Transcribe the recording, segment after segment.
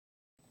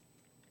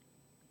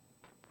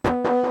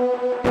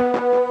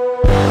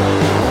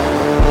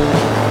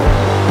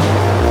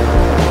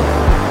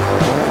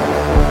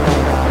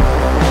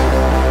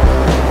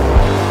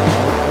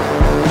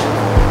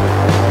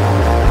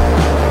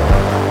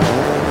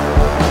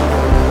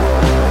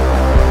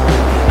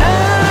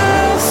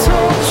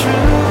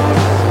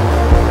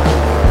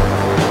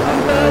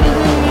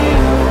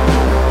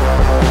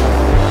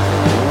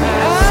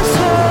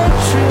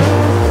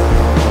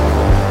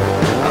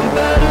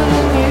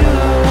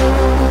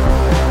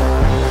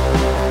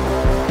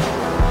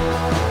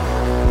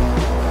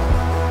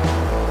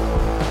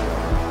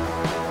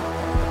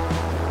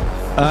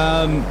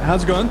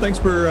How's it going? Thanks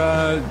for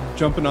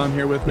jumping on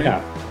here with me.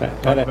 Yeah,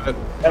 Talk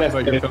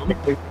about your film.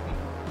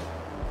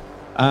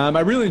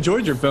 I really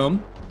enjoyed your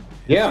film.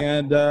 Yeah,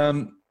 and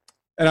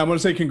I want to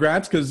say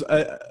congrats because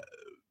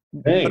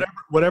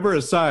whatever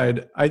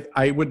aside,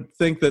 I would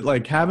think that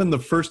like having the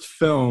first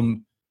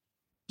film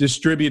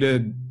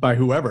distributed by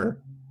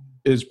whoever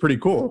is pretty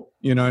cool.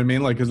 You know what I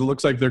mean? Like, because it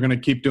looks like they're going to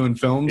keep doing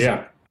films.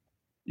 Yeah,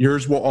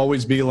 yours will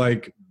always be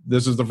like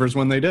this is the first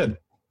one they did.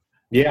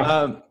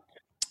 Yeah.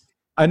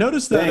 I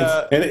noticed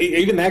that, and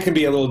even that can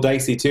be a little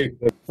dicey too.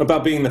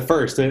 About being the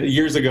first.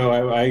 Years ago,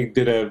 I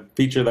did a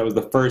feature that was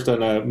the first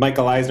on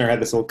Michael Eisner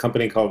had this little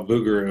company called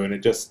Boogaroo, and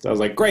I was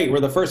like, great, we're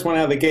the first one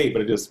out of the gate,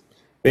 but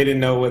they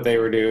didn't know what they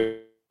were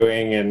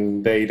doing,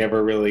 and they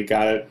never really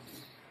got it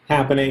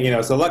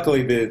happening. So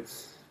luckily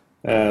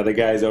the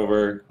guys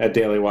over at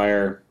Daily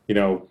Wire,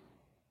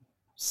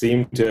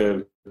 seem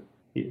to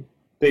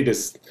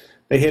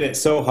they hit it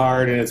so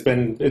hard, and it's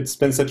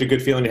been such a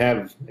good feeling to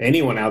have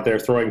anyone out there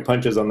throwing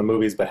punches on the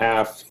movie's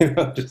behalf.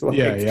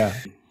 Yeah.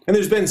 And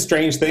there's been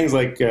strange things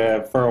like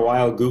for a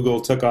while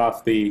Google took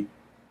off if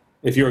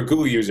you're a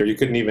Google user, you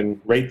couldn't even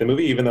rate the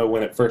movie, even though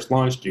when it first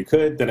launched you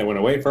could. Then it went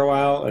away for a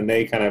while, and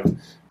they kind of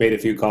made a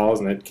few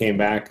calls, and it came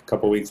back a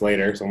couple weeks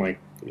later. So I'm like,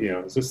 it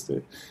was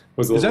a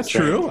little. Is that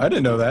strange. true? I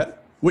didn't know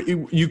that. What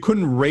you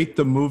couldn't rate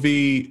the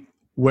movie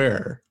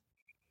where?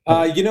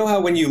 You know how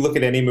when you look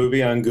at any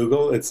movie on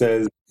Google, it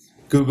says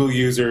Google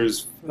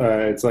users,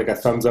 it's like a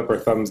thumbs up or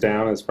thumbs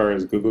down as far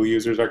as Google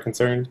users are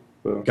concerned.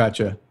 So.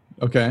 Gotcha.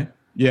 Okay.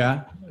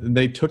 Yeah.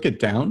 They took it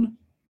down?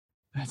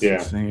 That's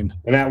insane.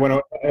 And that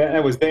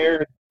was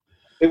there.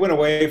 It went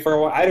away for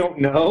a while. I don't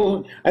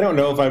know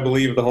if I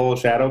believe the whole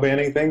shadow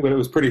banning thing, but it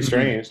was pretty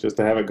strange just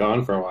to have it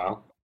gone for a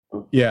while.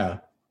 Yeah.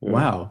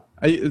 Wow.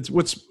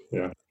 What's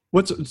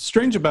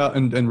strange about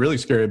and really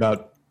scary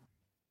about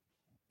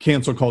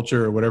cancel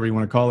culture or whatever you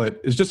want to call it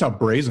is just how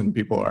brazen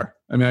people are.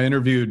 I mean, I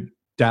interviewed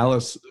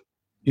Dallas,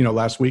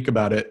 last week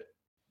about it,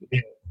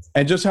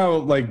 and just how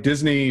like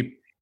Disney,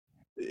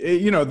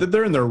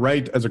 they're in their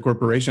right as a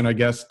corporation, I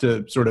guess,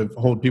 to sort of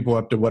hold people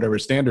up to whatever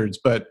standards.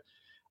 But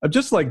I'm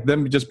just like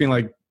them just being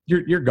like,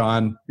 you're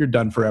gone, you're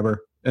done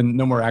forever, and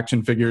no more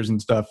action figures and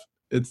stuff.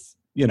 It's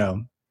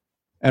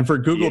and for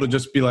Google to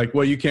just be like,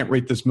 well, you can't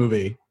rate this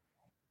movie.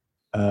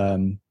 I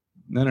don't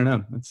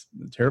know. That's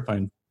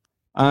terrifying.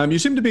 You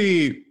seem to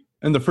be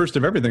in the first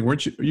of everything,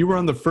 weren't you? You were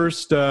on the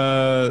first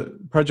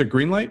Project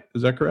Greenlight,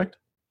 is that correct?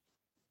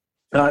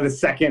 The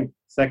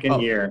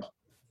second year.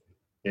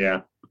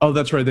 Yeah. Oh,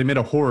 that's right. They made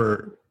a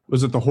horror.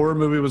 Was it the horror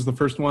movie was the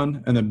first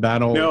one, and then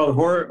Battle? No,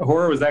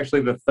 horror was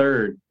actually the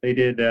third. They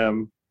did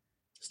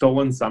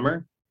Stolen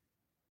Summer.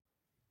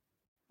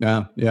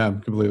 Yeah,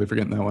 I'm completely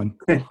forgetting that one.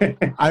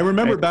 I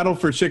remember Battle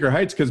for Shaker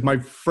Heights because my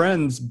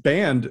friend's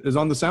band is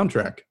on the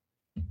soundtrack.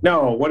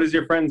 No, what is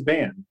your friend's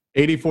band?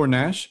 84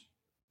 Nash.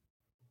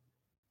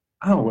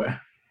 Oh,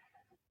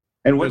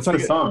 and what's the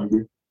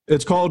song?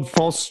 It's called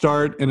False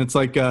Start, and it's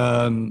like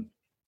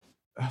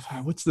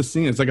what's the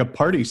scene? It's like a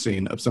party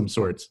scene of some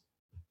sorts.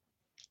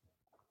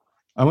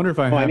 I wonder if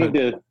I have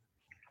it.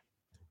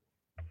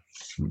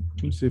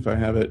 Let me see if I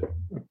have it.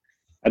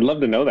 I'd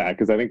love to know that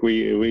because I think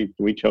we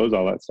chose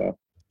all that stuff.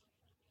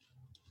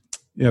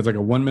 Yeah, it's like a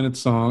 1-minute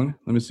song.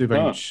 Let me see if I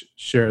can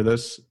share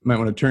this. Might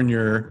want to turn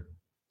your.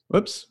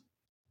 Whoops.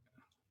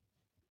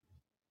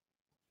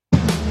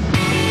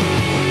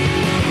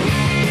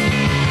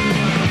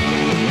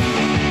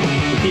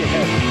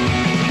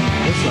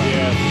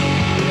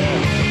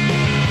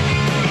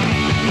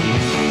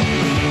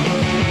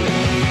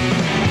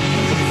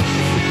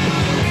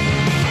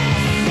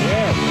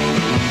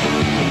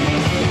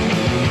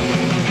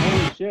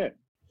 Holy shit.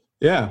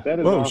 Yeah. That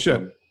is Whoa,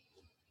 awesome. shit.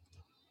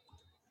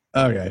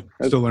 Okay.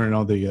 Still learning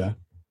all the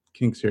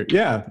kinks here.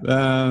 Yeah.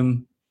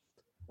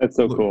 That's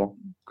so cool.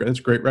 That's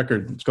a great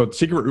record. It's called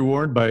Secret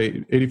Reward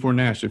by 84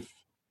 Nash. If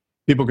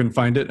people can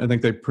find it, I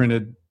think they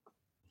printed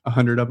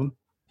 100 of them.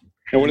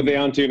 And what are they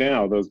on to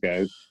now, those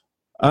guys?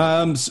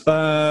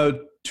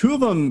 Two of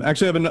them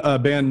actually have a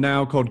band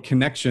now called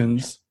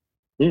Connections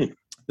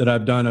that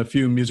I've done a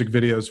few music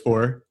videos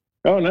for.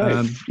 Oh,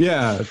 nice.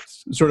 Yeah,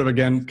 it's sort of,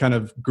 again, kind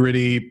of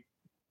gritty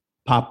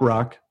pop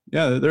rock.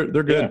 Yeah, they're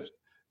good. Yeah.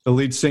 The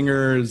lead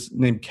singer is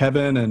named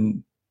Kevin,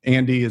 and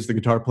Andy is the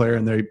guitar player,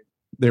 and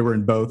they were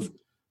in both.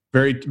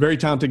 Very, very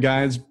talented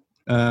guys.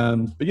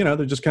 But,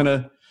 they're just kind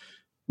of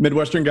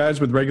Midwestern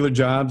guys with regular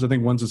jobs. I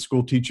think one's a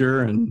school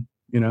teacher, and,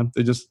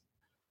 they just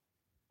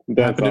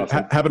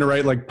happen to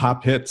write like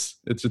pop hits.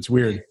 It's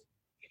weird.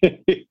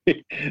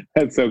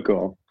 That's so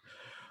cool.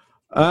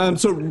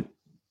 So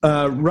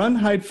Run,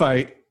 Hide,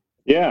 Fight.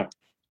 Yeah.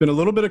 Been a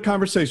little bit of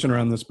conversation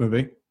around this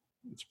movie.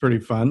 It's pretty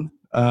fun.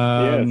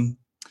 Yes.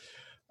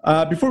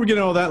 Before we get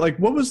into all that, like,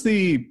 what was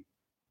the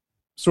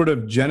sort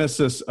of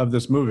genesis of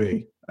this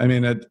movie. I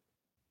mean, I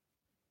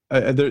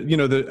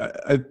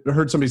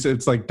heard somebody say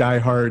it's like Die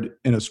Hard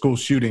in a school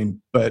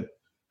shooting, but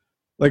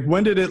like,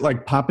 when did it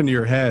like pop into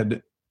your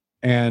head?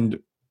 And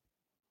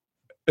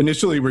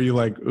initially, were you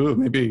like, "Ooh,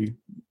 maybe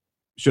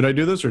should I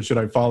do this or should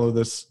I follow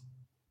this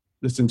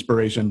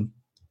inspiration?"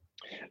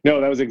 No,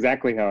 that was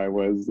exactly how I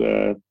was.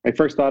 I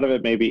first thought of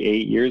it maybe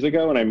 8 years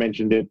ago, and I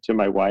mentioned it to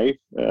my wife,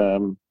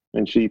 and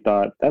she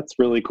thought, that's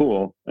really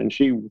cool. And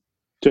she,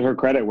 to her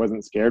credit,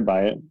 wasn't scared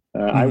by it.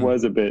 I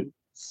was a bit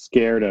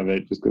scared of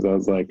it just because I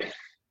was like,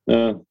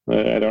 I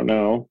don't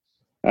know.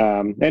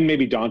 And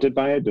maybe daunted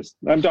by it.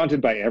 I'm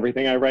daunted by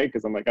everything I write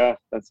because I'm like, that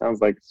sounds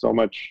like so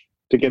much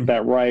to get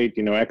that right.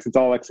 It's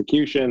all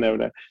execution.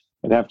 It'd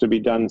have to be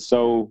done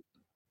so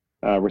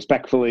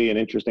respectfully and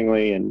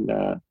interestingly.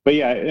 But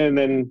yeah, and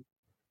then,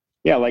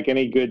 yeah, like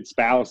any good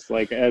spouse,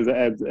 like as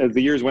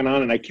the years went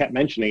on and I kept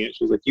mentioning it,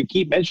 she was like, you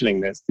keep mentioning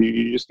this,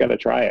 you just got to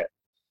try it.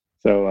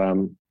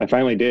 So I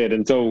finally did.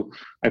 And so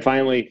I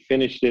finally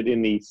finished it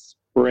in the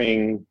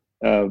spring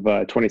of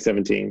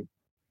 2017.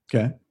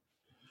 Okay.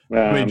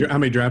 How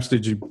many drafts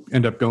did you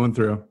end up going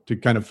through to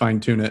kind of fine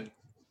tune it?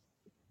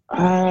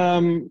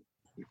 I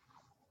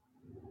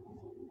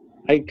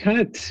kind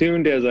of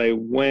tuned as I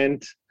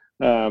went.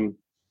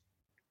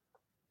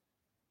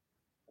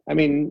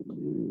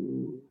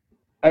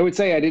 I would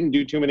say I didn't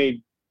do too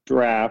many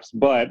drafts,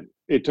 but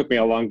it took me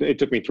it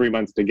took me 3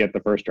 months to get the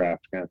first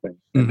draft kind of thing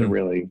and to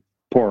really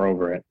pour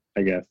over it,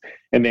 I guess.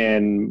 And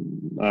then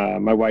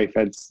my wife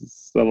had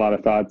a lot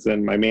of thoughts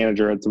and my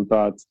manager had some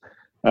thoughts.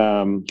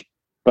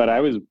 But I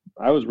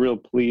was real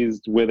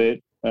pleased with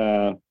it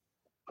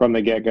from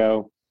the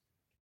get-go.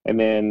 And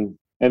then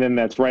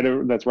that's right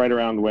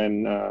around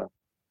when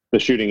the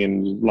shooting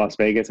in Las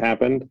Vegas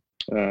happened.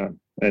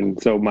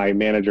 And so my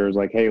manager was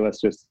like, hey, let's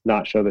just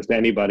not show this to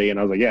anybody. And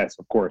I was like, yes,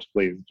 of course,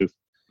 please. Just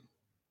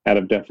out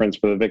of deference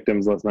for the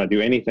victims, let's not do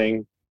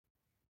anything.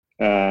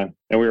 And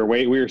we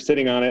were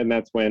sitting on it, and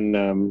that's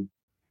when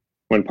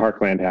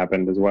Parkland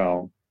happened as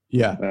well.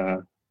 Yeah.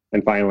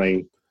 And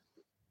finally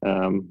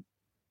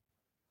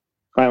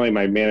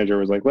my manager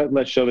was like,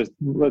 let's show this,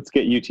 let's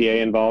get UTA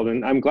involved.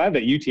 And I'm glad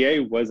that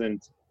UTA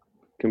wasn't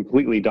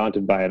completely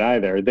daunted by it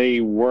either. They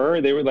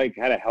were like,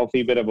 had a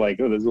healthy bit of like,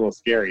 oh, this is a little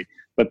scary,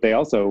 but they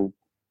also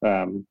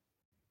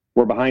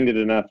were behind it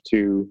enough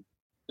to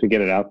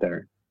get it out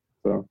there.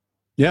 So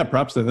yeah,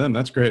 props to them.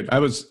 That's great. By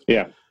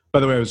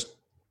the way, I was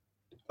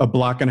a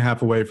block and a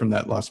half away from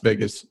that Las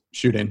Vegas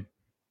shooting.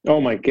 Oh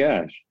my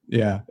gosh.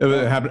 Yeah.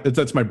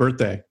 That's my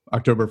birthday,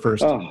 October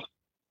 1st. Oh,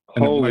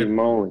 holy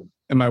moly.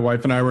 And my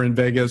wife and I were in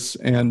Vegas,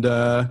 and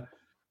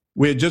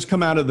we had just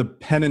come out of the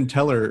Penn and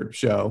Teller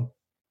show,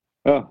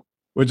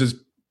 which is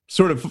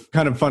sort of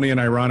kind of funny and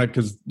ironic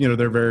because,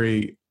 they're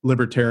very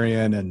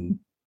libertarian, and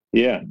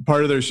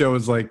part of their show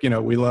is like,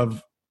 we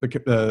love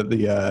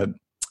the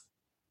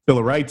Bill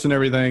of Rights and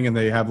everything, and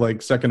they have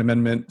like Second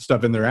Amendment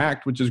stuff in their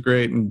act, which is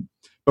great.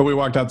 But we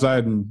walked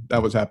outside and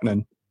that was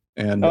happening.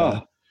 And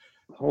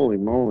holy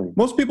moly.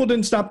 Most people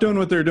didn't stop doing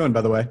what they were doing,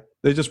 by the way.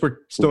 They just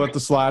were still at the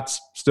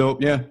slots, still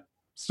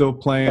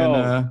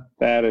playing.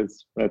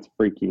 That's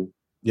freaky.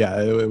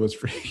 Yeah, it was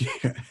freaky.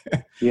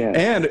 Yeah.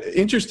 And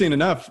interesting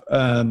enough,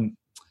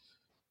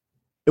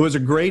 it was a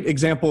great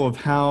example of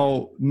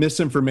how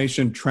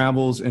misinformation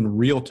travels in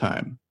real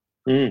time.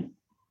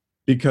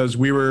 Because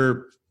we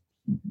were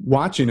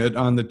watching it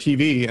on the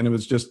TV and it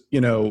was just,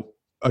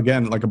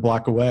 again, like a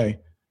block away.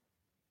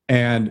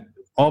 And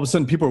all of a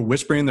sudden people were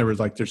whispering. There was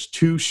like, there's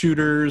 2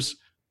 shooters.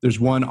 There's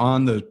one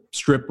on the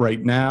strip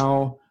right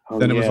now.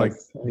 Then it was like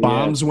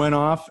bombs went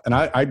off. And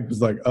I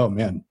was like, oh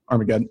man,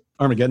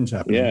 Armageddon's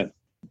happening. Yeah.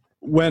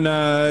 When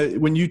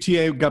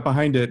UTA got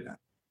behind it,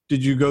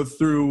 did you go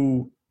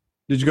through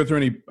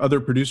any other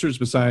producers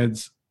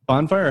besides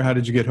Bonfire, or how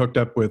did you get hooked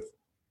up with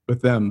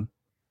them?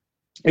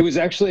 It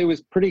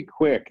was pretty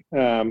quick.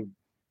 I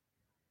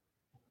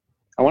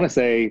want to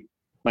say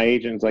my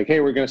agent's like, hey,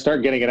 we're going to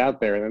start getting it out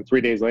there. And then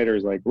 3 days later,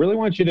 he's like, really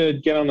want you to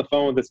get on the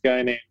phone with this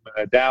guy named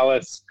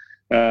Dallas.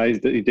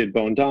 He did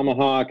Bone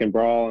Tomahawk and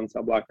Brawl and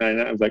Cell Block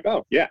 99. I was like,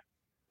 oh, yeah,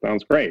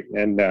 sounds great.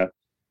 And I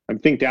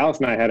think Dallas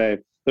and I had a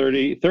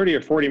 30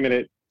 or 40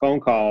 minute phone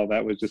call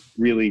that was just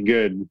really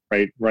good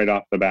right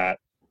off the bat.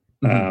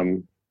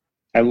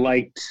 I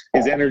liked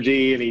his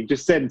energy, and he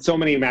just said so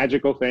many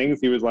magical things.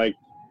 He was like,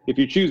 if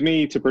you choose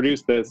me to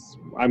produce this,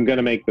 I'm going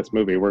to make this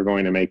movie. We're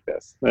going to make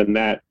this. And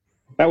that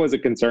was a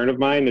concern of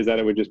mine, is that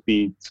it would just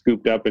be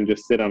scooped up and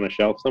just sit on a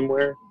shelf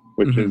somewhere,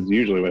 which is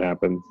usually what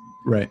happens.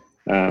 Right.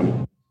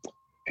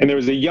 And there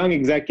was a young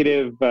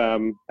executive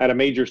at a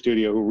major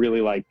studio who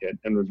really liked it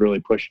and was really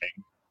pushing.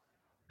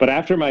 But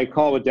after my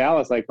call with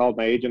Dallas, I called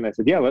my agent. I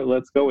said, yeah,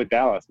 let's go with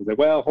Dallas. He said,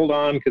 well, hold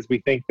on, because we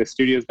think the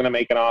studio is going to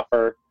make an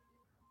offer.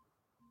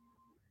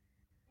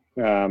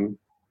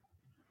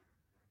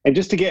 And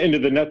just to get into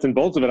the nuts and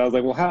bolts of it, I was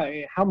like, well,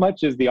 how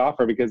much is the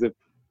offer? Because if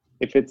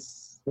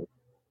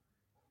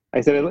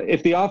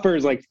the offer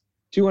is like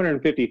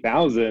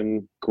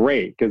 $250,000,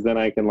 great, because then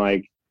I can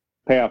like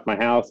pay off my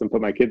house and put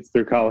my kids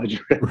through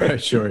college.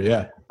 Right, sure,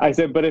 yeah. I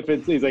said, but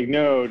if he's like,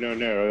 no,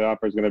 the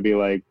offer is going to be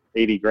like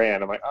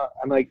 $80,000.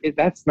 I'm like,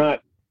 that's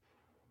not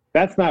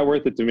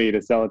worth it to me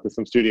to sell it to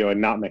some studio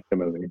and not make the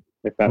movie,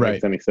 if that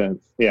makes any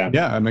sense. Yeah.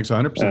 Yeah, it makes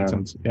 100%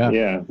 sense. Yeah.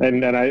 Yeah.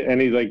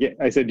 And he's like,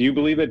 I said, do you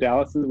believe that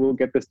Dallas will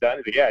get this done?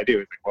 He's like, yeah, I do.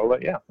 He's like,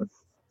 well, yeah,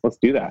 let's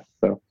do that.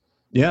 So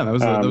yeah, that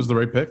was the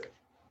right pick.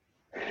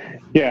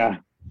 Yeah.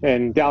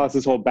 And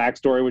Dallas's whole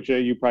backstory, which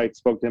you probably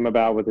spoke to him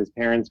about, with his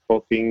parents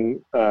both being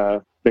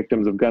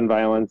victims of gun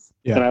violence.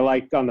 Yeah. And I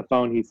liked on the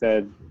phone, he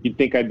said, "You'd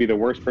think I'd be the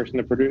worst person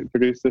to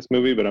produce this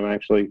movie, but I'm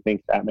actually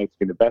think that makes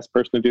me the best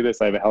person to do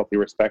this. I have a healthy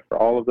respect for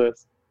all of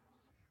this."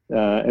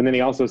 And then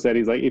he also said,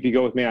 he's like, "If you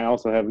go with me, I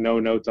also have no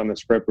notes on the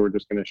script. We're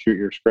just going to shoot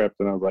your script."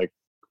 And I was like,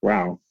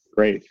 wow,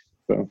 great.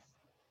 So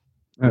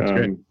That's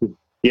great.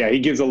 Yeah, he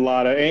gives a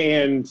lot of,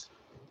 and,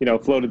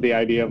 floated the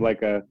idea of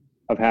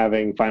of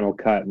having Final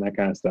Cut and that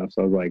kind of stuff.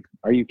 So I was like,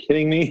 are you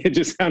kidding me? It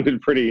just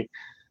sounded pretty.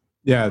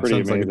 Yeah, it pretty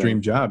sounds amazing. like a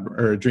dream job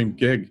or a dream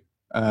gig.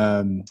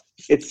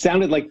 It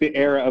sounded like the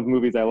era of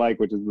movies I like,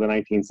 which is the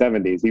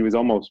 1970s. He was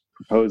almost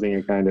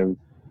proposing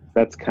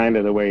that's kind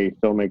of the way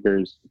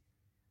filmmakers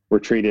were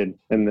treated,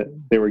 and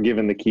they were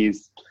given the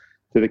keys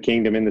to the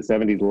kingdom in the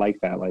 70s like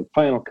that, like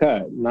Final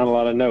Cut, not a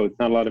lot of notes,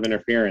 not a lot of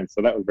interference.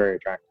 So that was very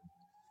attractive.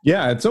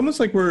 Yeah, it's almost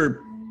like we're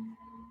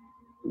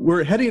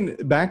heading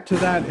back to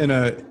that in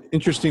a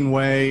interesting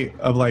way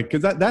of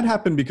because that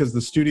happened because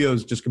the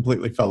studios just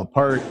completely fell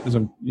apart, as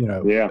I'm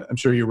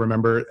sure you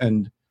remember.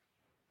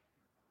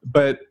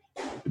 But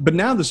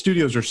now the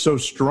studios are so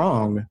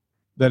strong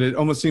that it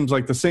almost seems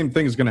like the same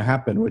thing is going to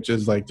happen, which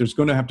is there's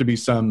going to have to be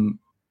some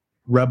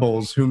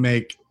rebels who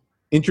make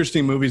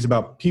interesting movies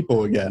about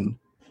people again.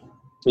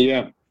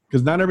 Yeah.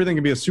 Because not everything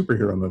can be a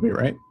superhero movie,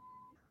 right?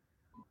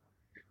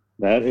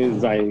 That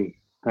is, I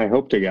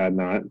hope to God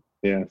not.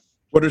 Yes.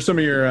 What are some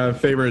of your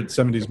favorite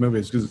 70s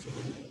movies? Because,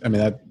 I mean,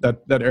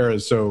 that era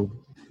is so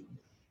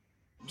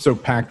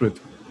packed with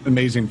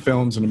amazing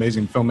films and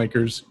amazing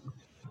filmmakers.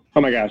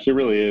 Oh, my gosh, it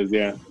really is,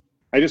 yeah.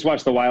 I just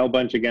watched The Wild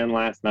Bunch again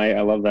last night.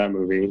 I love that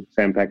movie,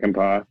 Sam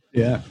Peckinpah.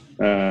 Yeah.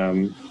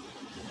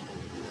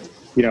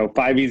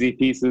 5 Easy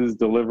Pieces,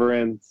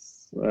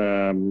 Deliverance.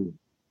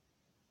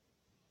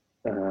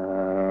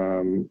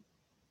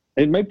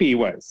 It might be,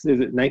 is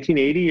it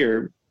 1980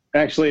 or...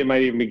 Actually, it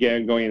might even be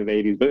going into the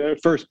 80s.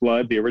 But First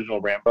Blood, the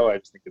original Rambo, I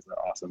just think is an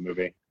awesome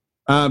movie.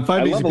 5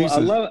 Easy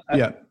Pieces.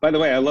 Yeah. By the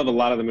way, I love a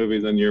lot of the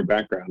movies on your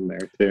background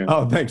there, too.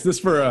 Oh, thanks. This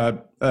is for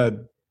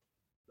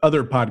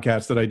other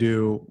podcasts that I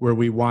do where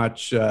we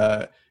watch,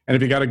 and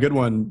if you got a good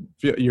one,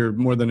 you're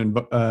more than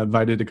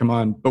invited to come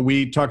on. But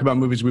we talk about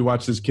movies we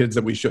watched as kids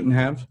that we shouldn't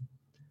have.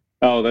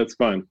 Oh, that's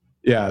fun.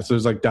 Yeah, so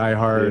there's Die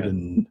Hard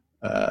and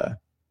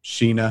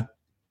Sheena.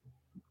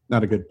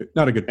 Not a good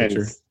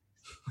picture.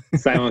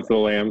 Silence of the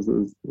Lambs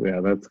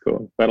that's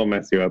cool. That'll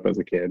mess you up as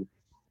a kid.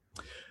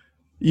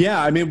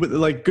 Yeah, I mean,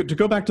 to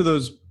go back to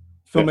those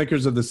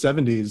filmmakers of the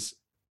 70s,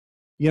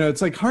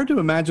 it's hard to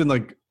imagine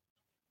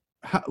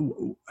how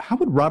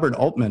would Robert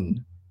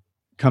Altman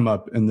come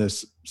up in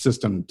this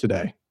system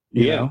today?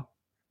 You know?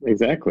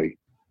 Exactly.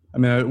 I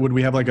mean, would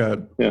we have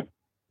an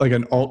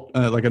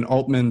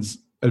Altman's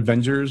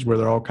Avengers where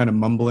they're all kind of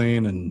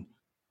mumbling and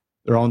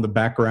they're all in the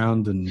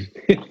background and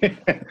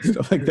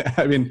stuff like that?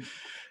 I mean,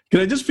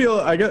 I just feel,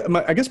 I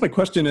guess my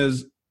question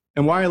is,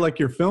 and why I like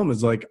your film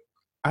is I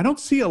don't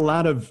see a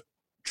lot of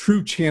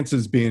true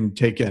chances being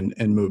taken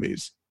in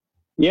movies.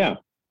 Yeah.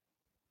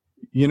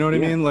 You know what I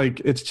mean?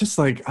 It's just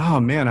oh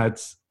man,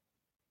 it's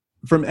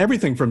from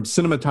everything from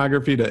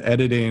cinematography to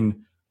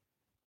editing,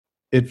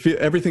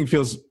 everything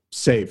feels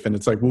safe. And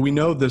it's well, we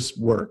know this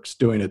works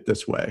doing it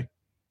this way.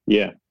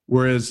 Yeah.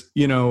 Whereas,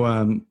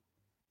 McCabe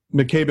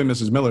and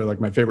Mrs. Miller,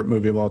 my favorite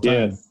movie of all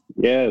time.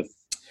 Yes.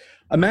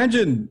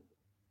 Imagine,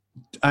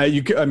 I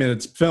mean,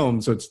 it's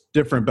film, so it's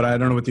different, but I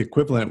don't know what the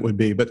equivalent would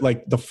be. But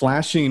the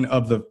flashing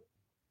of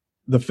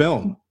the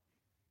film,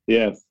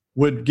 yes,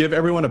 would give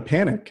everyone a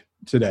panic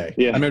today.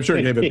 Yeah. I mean, I'm sure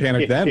it gave a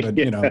panic then, but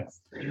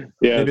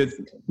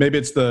maybe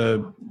it's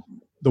the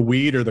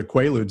weed or the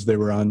Quaaludes they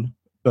were on.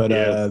 But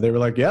they were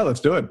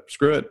let's do it.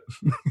 Screw it.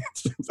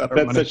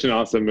 That's such an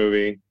awesome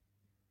movie.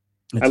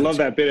 I love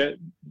that bit.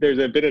 There's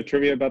a bit of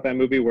trivia about that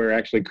movie where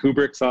actually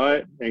Kubrick saw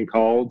it and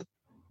called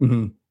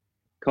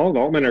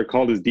Altman or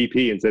called his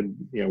DP and said,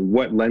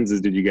 what lenses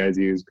did you guys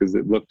use? Because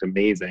it looked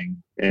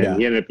amazing. And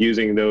he ended up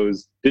using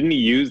those. Didn't he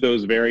use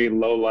those very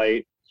low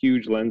light,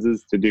 huge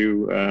lenses to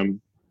do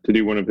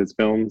one of his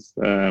films?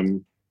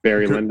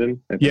 Barry Lyndon.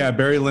 Yeah,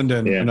 Barry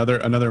Lyndon,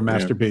 another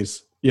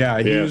masterpiece.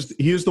 Yeah, he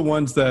used the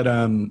ones that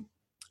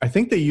I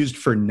think they used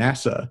for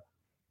NASA.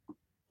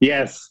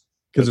 Yes.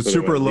 Because it's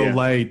super low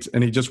light,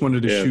 and he just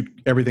wanted to shoot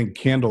everything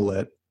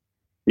candlelit.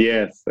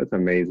 Yes, that's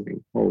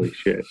amazing. Holy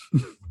shit.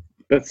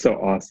 That's so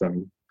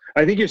awesome.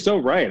 I think you're so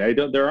right.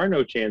 There are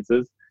no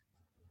chances.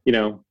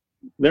 They're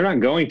not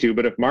going to,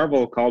 but if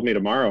Marvel called me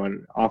tomorrow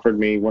and offered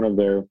me one of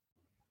their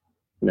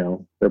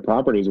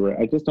properties, where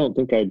I just don't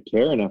think I'd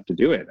care enough to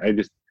do it.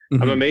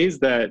 I'm amazed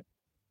that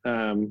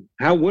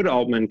how would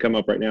Altman come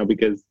up right now?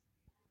 Because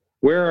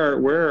where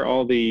are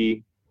all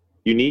the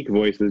unique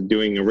voices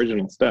doing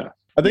original stuff?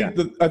 I think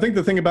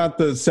the thing about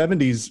the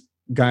 70s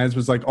guys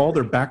was all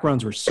their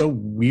backgrounds were so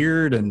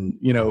weird, and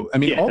I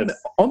mean,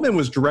 Altman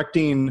was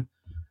directing,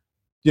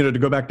 to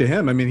go back to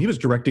him, I mean, he was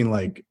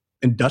directing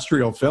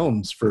industrial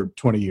films for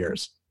 20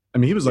 years. I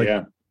mean, he was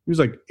he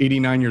was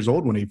 89 years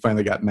old when he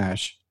finally got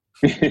MASH.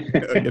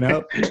 You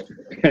know?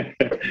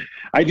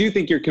 I do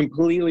think you're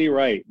completely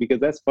right, because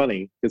that's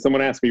funny. Because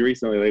someone asked me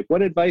recently, like,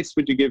 what advice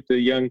would you give to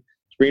young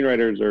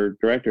screenwriters or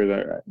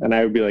directors? And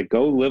I would be like,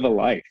 go live a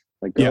life.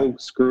 Like, go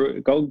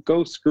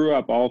screw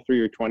up all through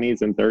your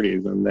 20s and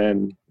 30s, and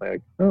then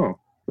like,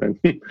 at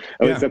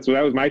least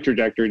that was my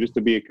trajectory, just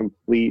to be a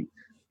complete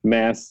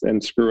mess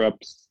and screw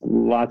up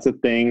lots of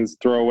things,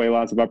 throw away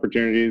lots of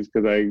opportunities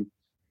because I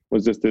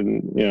was just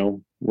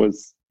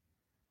was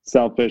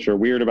selfish or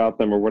weird about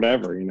them or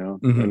whatever, and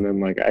then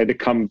like I had to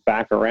come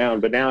back around.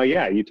 But now,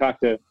 you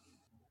talk to,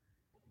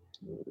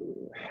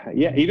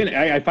 even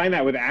I find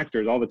that with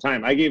actors all the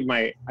time. I gave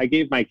my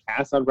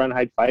cast on Run,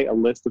 Hide, Fight a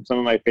list of some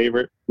of my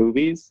favorite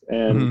movies,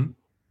 and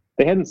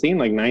they hadn't seen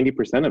like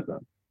 90% of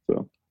them.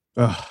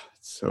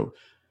 So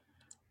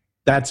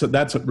that's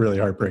really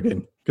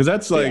heartbreaking, because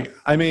that's like,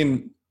 I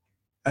mean,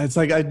 it's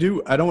like I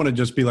don't want to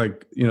just be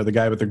like, the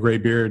guy with the gray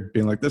beard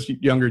being like this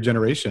younger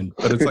generation,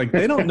 but it's like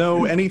they don't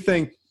know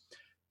anything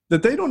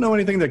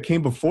that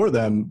came before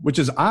them, which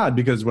is odd,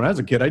 because when I was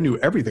a kid, I knew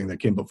everything that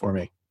came before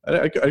me.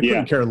 I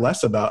couldn't care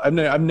less about.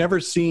 I've never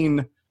seen.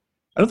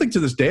 I don't think to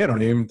this day I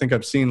don't even think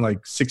I've seen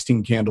like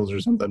 16 Candles or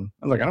something.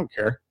 I'm like, I don't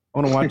care. I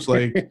want to watch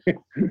like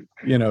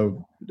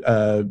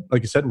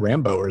like you said,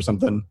 Rambo or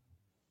something.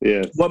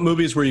 Yes. What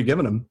movies were you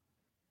giving them?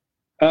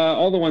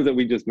 All the ones that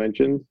we just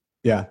mentioned.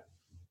 Yeah.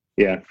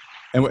 Yeah.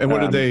 And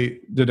what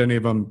did any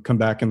of them come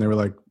back and they were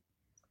like,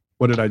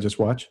 what did I just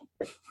watch?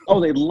 Oh,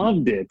 they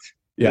loved it.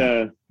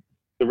 Yeah.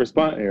 The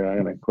response here, I'm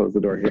gonna close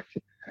the door here.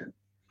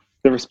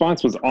 The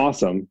response was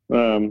awesome.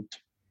 I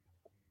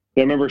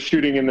remember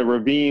shooting in the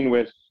ravine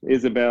with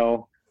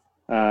Isabel,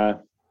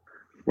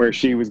 where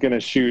she was going to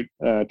shoot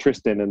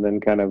Tristan and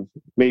then kind of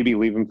maybe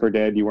leave him for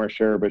dead. You weren't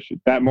sure, but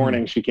that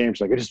morning she came.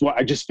 She's like,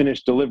 I just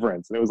finished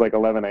Deliverance, and it was like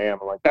 11 a.m.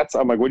 I'm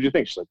like, what'd you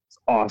think? She's like, it's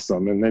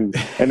awesome. And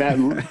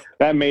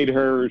that made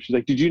her. She's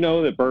like, did you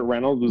know that Burt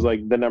Reynolds was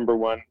like the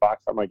 #1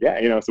 box? I'm like,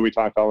 yeah, So we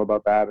talked all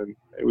about that, and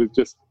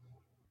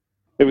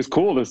it was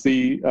cool to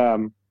see.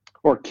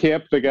 Or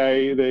Kip, the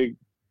guy, the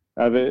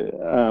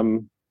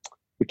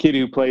kid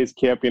who plays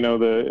Kip,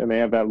 and they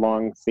have that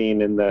long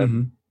scene in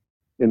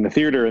the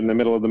theater in the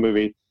middle of the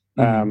movie.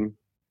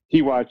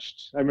 He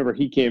watched. I remember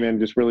he came in,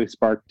 just really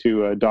sparked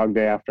to Dog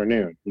Day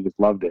Afternoon. He just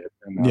loved it,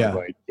 and I was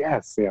like,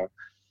 yes, yeah.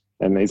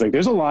 And he's like,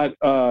 there's a lot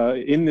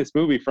in this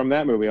movie from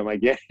that movie. I'm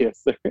like, yes,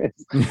 there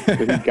is.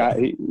 But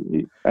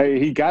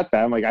he got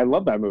that. I'm like, I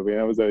love that movie.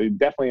 And it was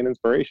definitely an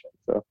inspiration.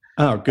 So.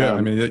 Oh, good.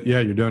 I mean,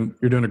 you're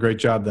doing a great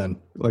job then.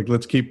 Like,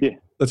 let's keep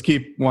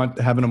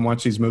having them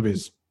watch these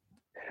movies.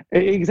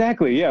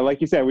 Exactly. Yeah. Like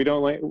you said, we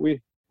don't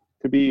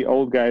to be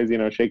old guys,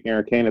 shaking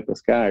our cane at the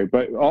sky.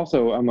 But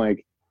also, I'm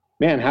like,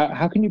 man,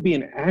 how can you be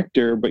an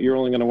actor, but you're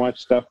only going to watch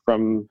stuff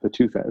from the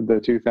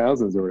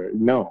 2000s or whatever?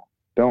 No,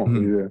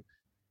 don't.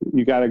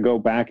 You got to go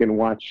back and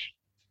watch.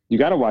 You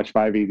got to watch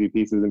 5 Easy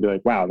Pieces and be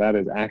like, wow, that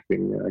is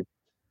acting. Like,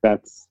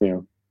 that's,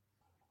 you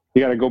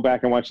got to go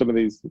back and watch some of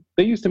these.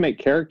 They used to make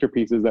character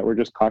pieces that were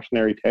just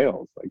cautionary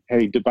tales. Like,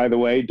 hey, by the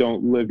way,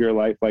 don't live your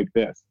life like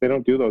this. They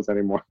don't do those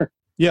anymore.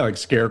 Yeah, like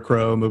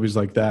Scarecrow, movies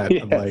like that.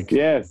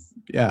 Yes.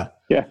 Yeah.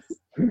 Yes.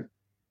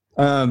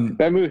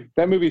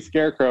 That movie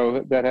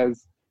Scarecrow, I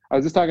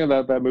was just talking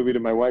about that movie to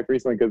my wife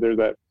recently, because there's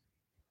that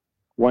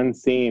one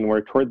scene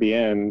where toward the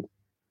end,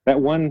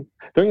 don't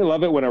you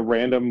love it when a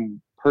random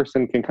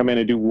person can come in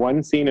and do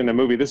one scene in a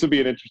movie? This would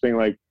be an interesting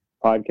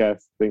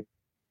podcast thing.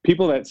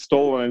 People that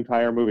stole an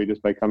entire movie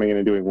just by coming in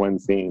and doing one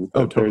scene.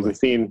 Oh, totally.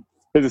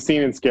 There's a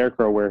scene in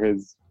Scarecrow where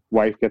his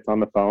wife gets on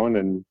the phone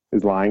and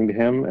is lying to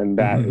him, and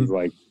that is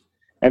like,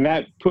 and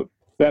that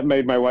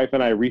made my wife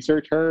and I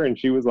research her, and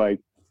she was like,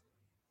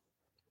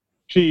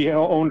 she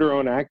owned her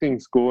own acting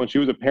school, and she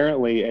was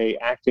apparently a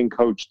acting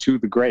coach to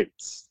the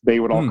greats. They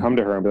would all come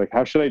to her and be like,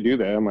 how should I do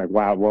that? I'm like,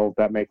 wow, well,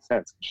 that makes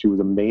sense. She was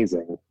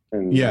amazing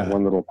in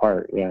one little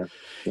part. Yeah.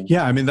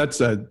 Yeah. I mean,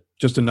 that's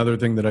just another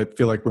thing that I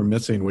feel like we're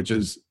missing, which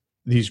is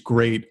these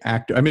great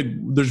actors. I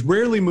mean, there's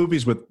rarely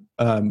movies with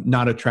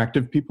not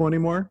attractive people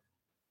anymore.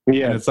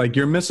 Yeah. And it's like,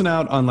 you're missing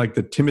out on like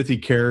the Timothy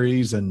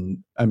Careys,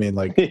 and I mean,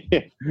 like,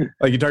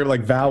 like you talk about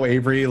like Val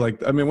Avery,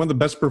 like, I mean, one of the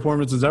best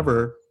performances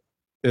ever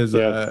is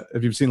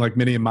if you've seen like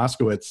Minnie and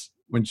Moskowitz,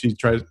 when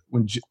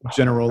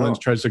Jenna Rollins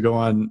tries to go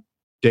on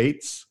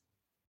dates,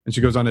 and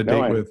she goes on a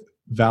date with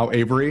Val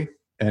Avery,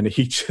 and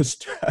he's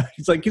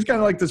kind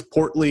of like this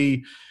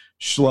portly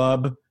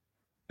schlub,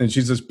 and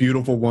she's this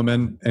beautiful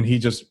woman, and he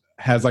just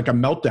has like a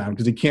meltdown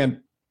because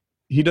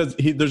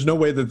there's no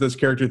way that this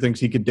character thinks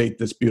he could date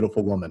this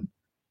beautiful woman.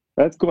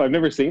 That's cool. I've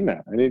never seen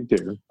that. I need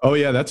to. Oh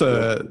yeah, that's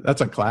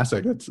a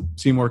classic. That's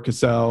Seymour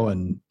Cassel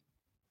and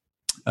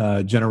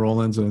Jenna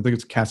Rollins, and I think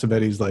it's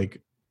Cassavetes,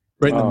 like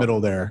right in the middle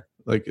there.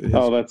 Like,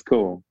 that's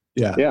cool.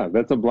 Yeah,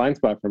 that's a blind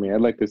spot for me.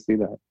 I'd like to see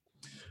that.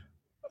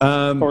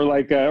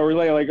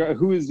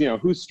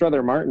 Who's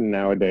Strother Martin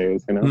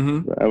nowadays?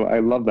 I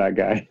love that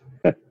guy.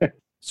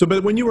 So,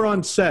 but when you were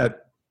on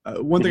set,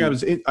 one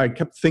thing I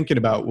kept thinking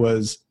about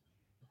was,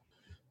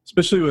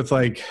 especially with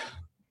like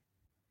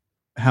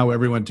how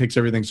everyone takes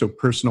everything so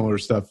personal or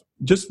stuff.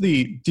 Just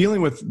the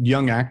dealing with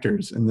young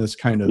actors in this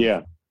kind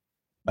of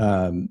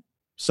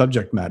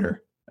subject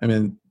matter. I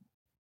mean,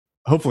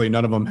 hopefully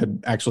none of them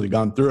had actually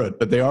gone through it,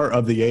 but they are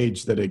of the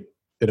age that it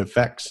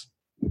affects.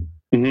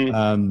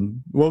 Mm-hmm.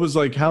 What was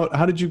like,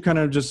 how did you kind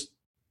of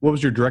what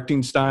was your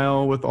directing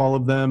style with all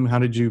of them? How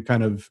did you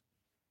kind of,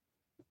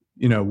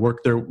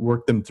 work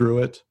them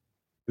through it?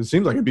 It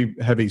seems like it'd be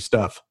heavy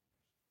stuff.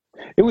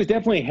 It was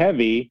definitely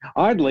heavy.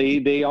 Oddly,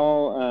 they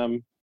all,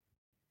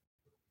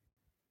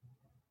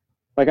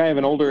 like I have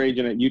an older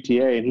agent at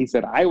UTA, and he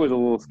said I was a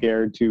little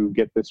scared to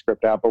get this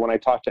script out. But when I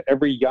talked to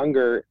every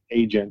younger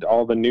agent,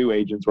 all the new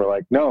agents were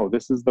like, no,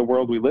 this is the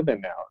world we live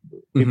in now.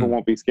 People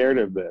won't be scared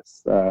of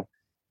this.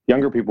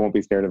 Younger people won't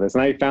be scared of this.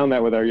 And I found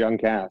that with our young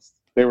cast.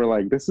 They were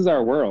like, this is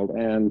our world.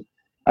 And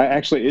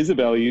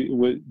Isabel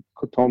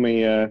told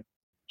me,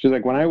 she's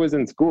like, when I was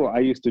in school, I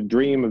used to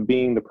dream of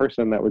being the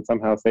person that would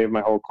somehow save my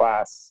whole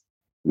class.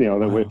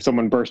 That if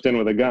someone burst in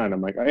with a gun,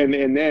 I'm like, and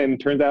then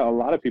turns out a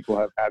lot of people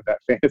have had that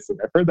fantasy.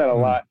 I've heard that a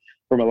lot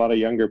from a lot of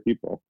younger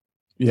people.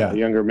 Yeah.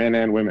 Younger men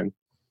and women.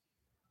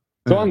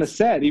 So on the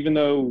set, even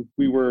though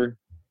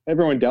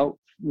everyone dealt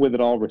with it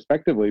all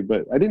respectively,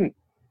 but I didn't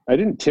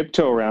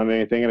tiptoe around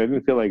anything, and I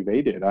didn't feel like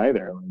they did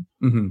either.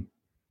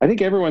 I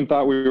think everyone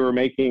thought we were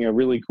making a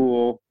really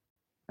cool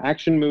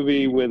action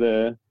movie with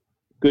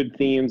good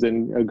themes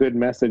and a good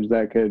message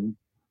that could,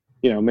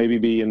 maybe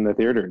be in the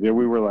theater.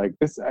 We were like,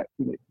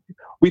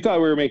 we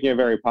thought we were making a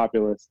very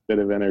populist bit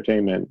of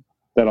entertainment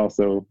that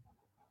also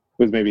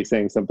was maybe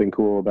saying something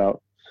cool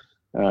about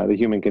the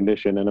human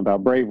condition and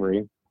about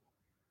bravery.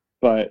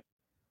 But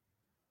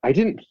I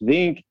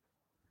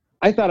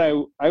thought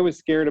I was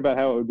scared about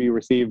how it would be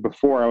received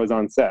before I was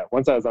on set.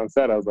 Once I was on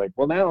set, I was like,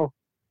 well, now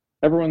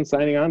everyone's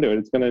signing on to it.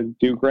 It's going to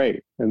do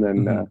great. And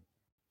then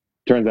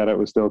turns out it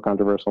was still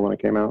controversial when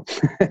it came out.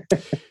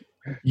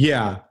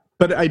 Yeah.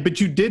 But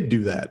you did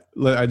do that.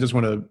 I just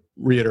want to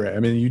reiterate. I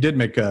mean, you did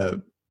make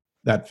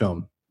that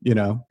film,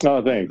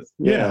 Oh, thanks.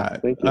 Yeah.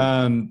 Thank you.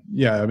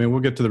 I mean, we'll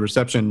get to the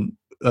reception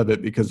of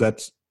it because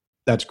that's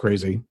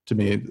crazy to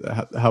me,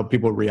 how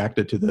people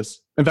reacted to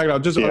this. In fact, I'll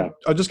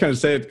just kind of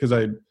say it because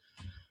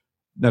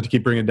not to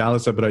keep bringing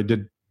Dallas up, but I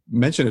did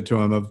mention it to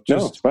him no,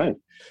 it's fine.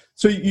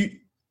 So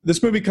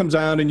this movie comes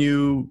out and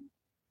you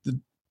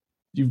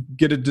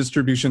get a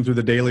distribution through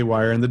the Daily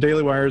Wire, and the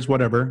Daily Wire is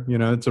whatever,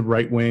 it's a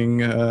right-wing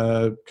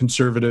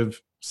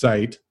conservative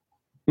site.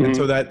 And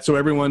so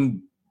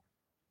everyone,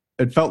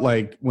 it felt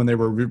like when they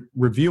were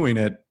reviewing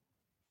it,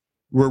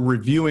 we're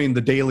reviewing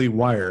the Daily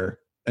Wire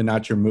and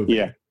not your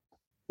movie.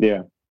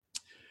 Yeah.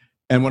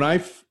 And what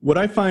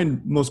I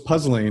find most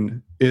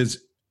puzzling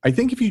is I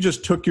think if you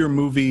just took your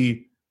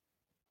movie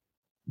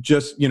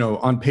just,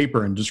 on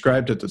paper and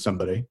described it to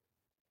somebody,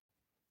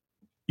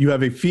 you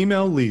have a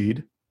female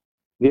lead.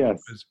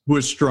 Yes. Who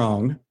is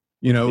strong,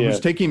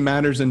 who's taking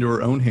matters into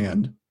her own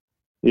hand.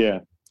 Yeah.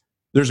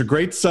 There's a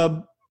great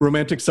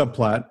romantic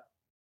subplot.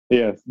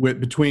 Yes.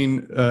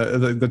 Between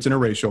that's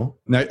interracial.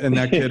 And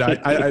that kid,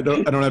 I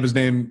don't have his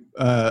name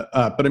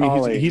up, but I mean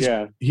Ollie,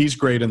 he's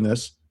great in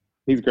this.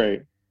 He's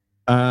great.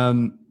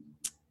 You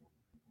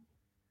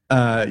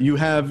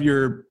have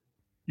your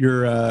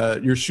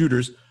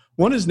shooters.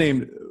 One is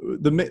named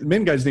the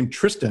main guy's named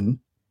Tristan.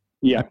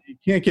 Yeah. You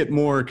can't get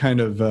more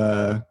kind of,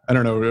 I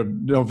don't know,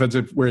 no offense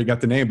where he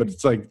got the name, but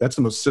it's like, that's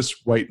the most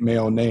cis white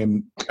male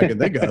name I can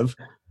think of.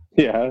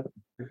 Yeah.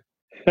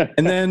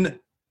 and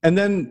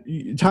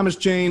then Thomas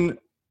Jane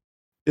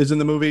is in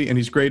the movie and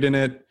he's great in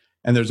it.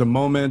 And there's a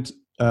moment,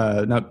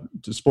 not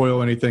to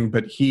spoil anything,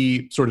 but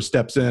he sort of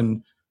steps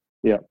in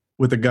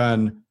with a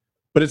gun,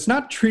 but it's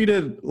not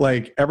treated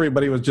like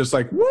everybody was just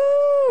like,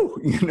 woo,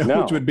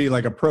 which would be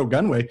like a pro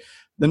gun way.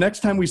 The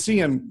next time we see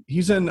him,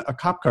 he's in a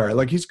cop car.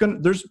 Like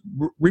there's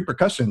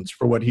repercussions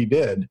for what he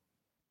did.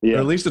 Yeah. Or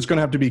at least it's going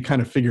to have to be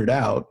kind of figured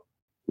out.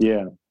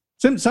 Yeah.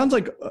 Sounds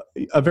like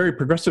a very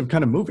progressive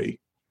kind of movie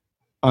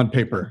on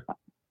paper.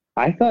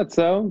 I thought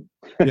so.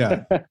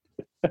 Yeah.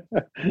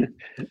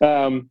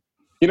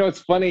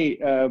 It's funny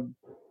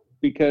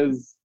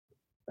because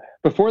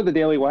before the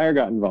Daily Wire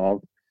got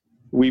involved,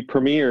 we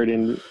premiered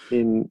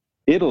in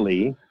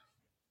Italy,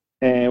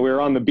 and we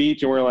were on the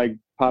beach and we we're like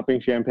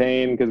popping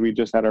champagne because we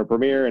just had our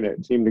premiere and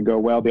it seemed to go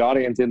well. The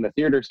audience in the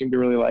theater seemed to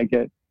really like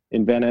it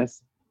in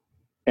Venice.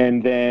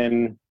 And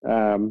then,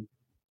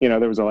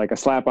 there was a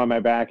slap on my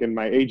back and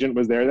my agent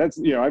was there. That's,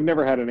 I've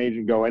never had an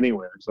agent go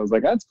anywhere. So I was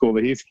like, that's cool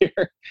that he's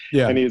here.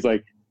 Yeah. And he's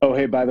like, oh,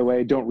 hey, by the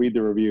way, don't read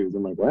the reviews.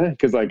 I'm like, what?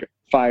 Because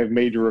 5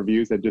 major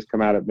reviews had just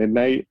come out at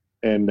midnight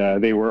and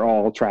they were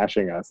all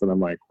trashing us. And I'm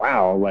like,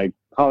 wow, like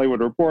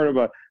Hollywood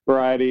Reporter,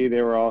 Variety,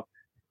 they were all.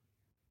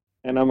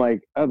 And I'm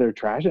like, oh, they're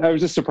trashing. I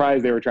was just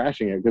surprised they were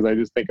trashing it because I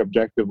just think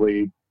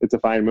objectively it's a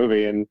fine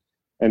movie. And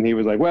he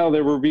was like, well,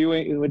 they're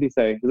reviewing. What did he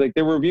say? He's like,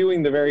 they're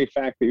reviewing the very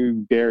fact that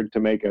you dared to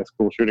make a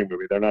school shooting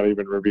movie. They're not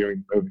even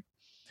reviewing the movie.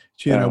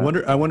 Gee, I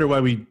wonder why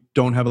we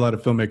don't have a lot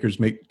of filmmakers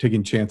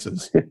taking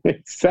chances.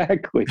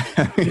 Exactly.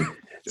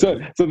 So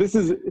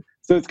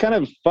it's kind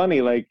of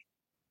funny. Like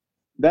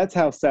that's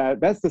how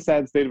sad. That's the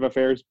sad state of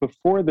affairs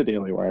before the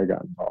Daily Wire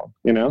got involved.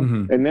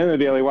 And then the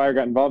Daily Wire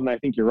got involved, and I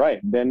think you're right.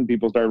 Then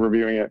people started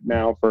reviewing it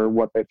now for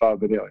what they thought of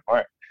the Daily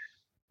Wire.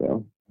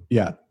 So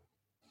yeah.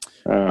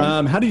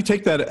 How do you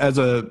take that as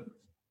a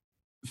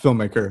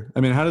filmmaker? I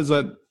mean, how does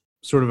that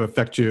sort of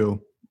affect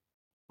you,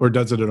 or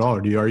does it at all? Or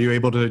are you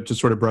able to just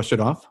sort of brush it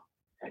off?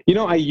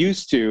 I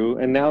used to,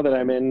 and now that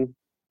I'm in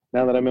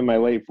my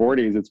late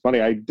 40s, it's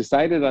funny. I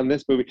decided on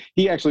this movie.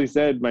 He actually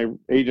said, my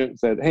agent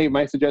said, "Hey,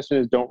 my suggestion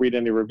is don't read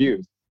any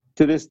reviews."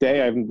 To this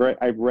day,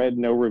 I've read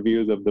no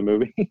reviews of the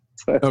movie.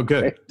 So oh,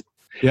 good. Great.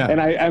 Yeah.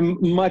 And I'm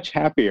much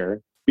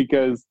happier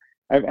because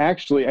I've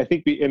actually, I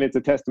think, and it's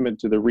a testament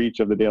to the reach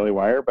of the Daily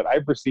Wire, but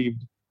I've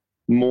received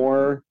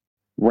more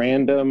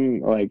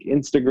random like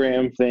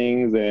Instagram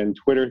things and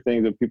Twitter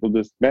things of people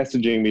just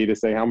messaging me to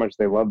say how much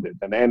they loved it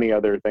than any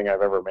other thing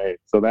I've ever made.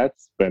 So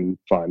that's been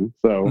fun.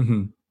 So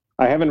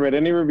I haven't read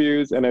any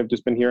reviews, and I've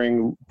just been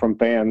hearing from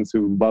fans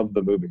who love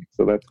the movie.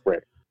 So that's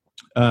great.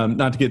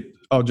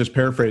 I'll just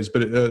paraphrase,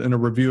 but in a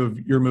review of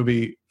your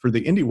movie for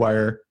the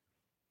IndieWire,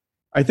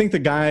 I think the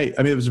guy,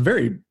 I mean, it was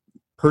very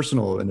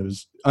personal and it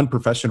was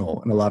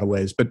unprofessional in a lot of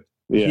ways, but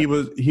he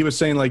was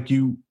saying like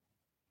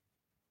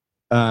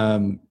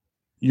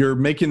you're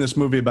making this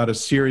movie about a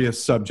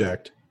serious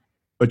subject,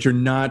 but you're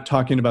not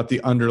talking about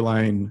the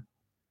underlying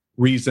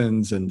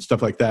reasons and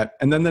stuff like that.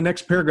 And then the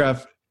next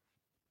paragraph,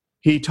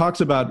 he talks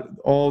about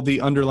all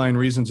the underlying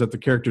reasons that the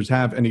characters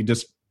have, and he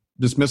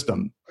dismissed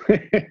them.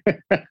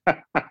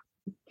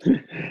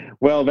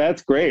 Well,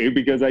 that's great,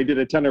 because I did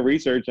a ton of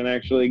research and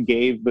actually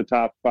gave the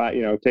top 5,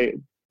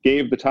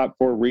 gave the top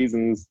 4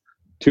 reasons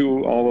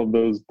to all of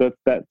those.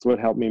 That's what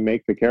helped me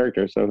make the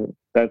character. So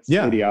that's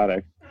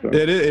idiotic. So,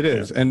 it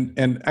is.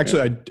 And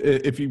actually,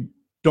 if you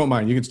don't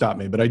mind, you can stop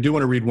me, but I do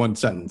want to read one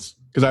sentence,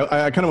 because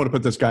I kind of want to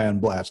put this guy on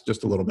blast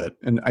just a little bit.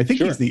 And I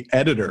think he's the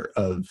editor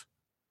of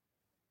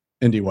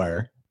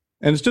IndieWire.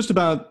 And it's just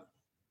about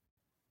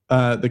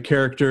the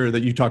character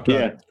that you talked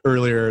about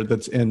earlier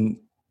that's in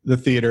the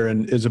theater,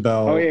 and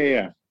Isabel. Oh,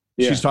 yeah.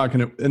 She's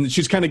talking, and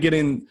she's kind of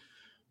getting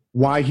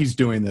why he's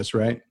doing this,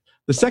 right?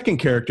 The second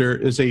character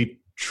is a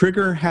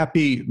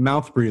trigger-happy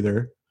mouth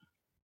breather.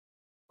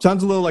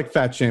 Sounds a little like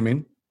fat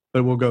shaming,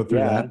 but we'll go through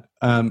that.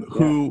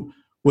 Who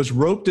was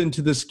roped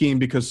into the scheme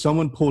because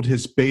someone pulled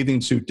his bathing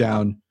suit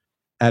down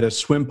at a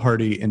swim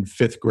party in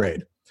 5th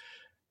grade.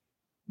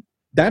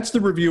 That's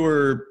the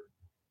reviewer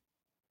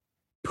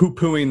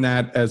poo-pooing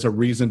that as a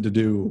reason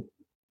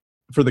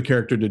for the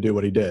character to do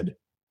what he did.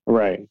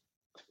 Right.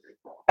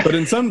 But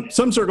in some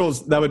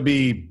circles, that would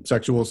be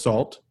sexual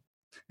assault.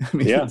 I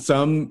mean,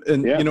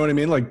 you know what I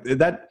mean? Like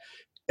that,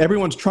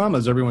 everyone's trauma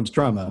is everyone's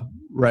trauma,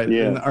 right?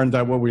 Yeah. And aren't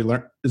that what we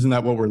learn? Isn't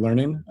that what we're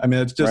learning? I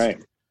mean, it's just,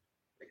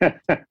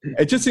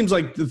 it just seems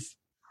like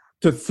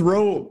to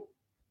throw,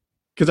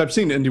 because I've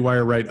seen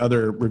IndieWire write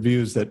other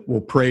reviews that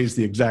will praise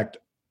the exact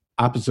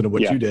opposite of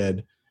what you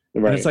did.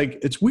 Right. And it's like,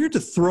 it's weird to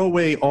throw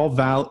away all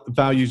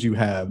values you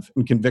have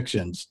and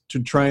convictions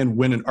to try and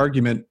win an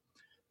argument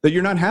that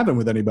you're not having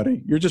with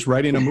anybody. You're just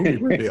writing a movie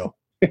review.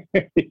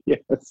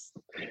 Yes.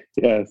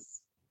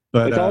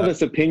 But it's all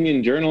this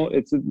opinion journal.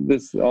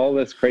 It's all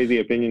this crazy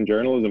opinion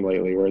journalism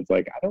lately, where it's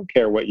like, I don't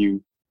care what I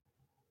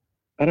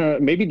don't know,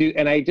 maybe do.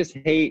 And I just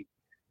hate,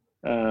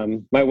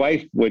 my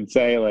wife would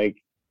say like,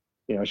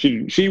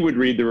 she would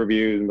read the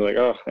reviews and be like,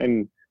 oh,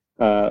 and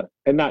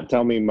not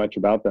tell me much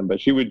about them, but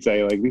she would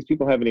say like, these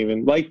people haven't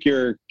even, like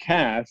your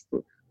cast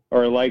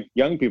or like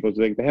young people,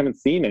 like they haven't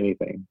seen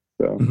anything.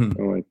 So I'm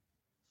like,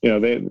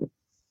 they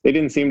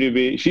didn't seem to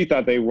be, she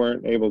thought they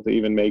weren't able to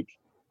even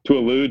to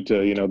allude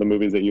to, the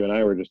movies that you and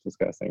I were just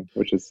discussing,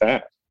 which is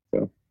sad.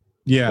 So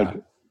like,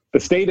 the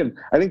state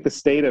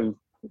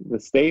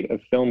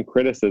of film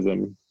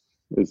criticism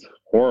is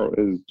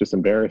horrible, is just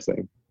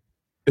embarrassing.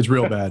 It's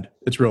real bad.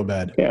 It's real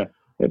bad. Yeah.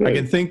 I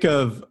can think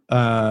of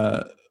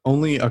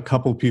only a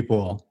couple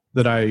people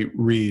that I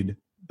read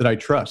that I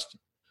trust.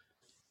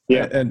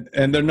 Yeah.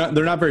 And they're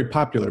not very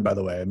popular, by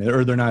the way. I mean,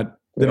 or they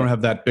don't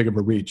have that big of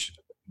a reach.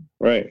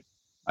 Right.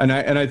 And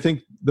I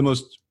think the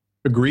most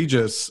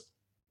egregious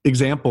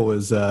example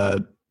is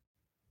I've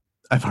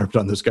harped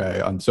on this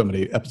guy on so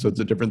many episodes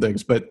of different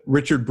things, but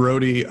Richard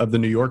Brody of The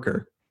New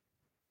Yorker.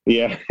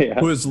 Yeah.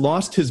 Who has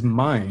lost his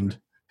mind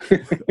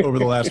over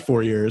the last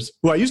 4 years,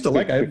 who I used to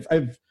like. I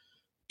have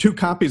 2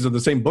 copies of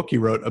the same book he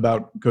wrote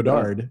about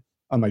Godard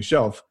on my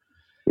shelf.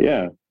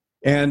 Yeah.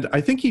 And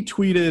I think he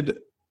tweeted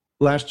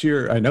last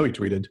year, I know he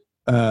tweeted,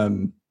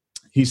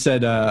 he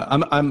said,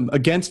 I'm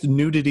against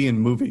nudity in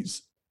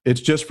movies.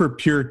 It's just for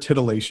pure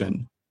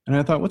titillation. And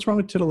I thought, what's wrong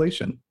with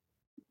titillation?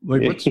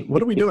 Like,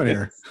 what are we doing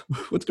here?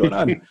 What's going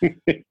on?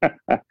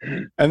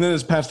 And then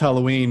this past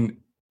Halloween,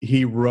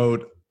 he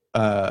wrote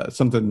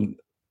something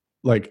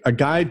like a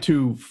guide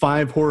to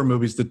 5 horror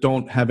movies that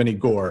don't have any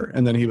gore.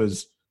 And then he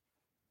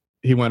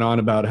went on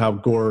about how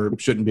gore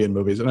shouldn't be in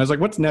movies. And I was like,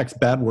 what's next?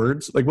 Bad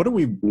words? Like,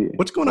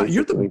 what's going on?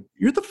 You're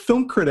the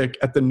film critic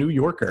at The New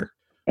Yorker.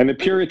 And the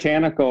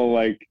puritanical,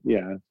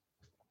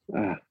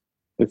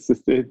 it's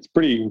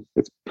pretty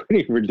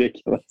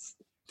ridiculous.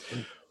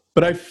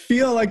 But I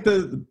feel like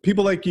the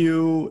people like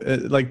you,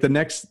 like the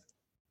next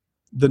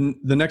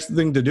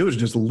thing to do is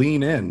just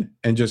lean in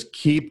and just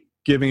keep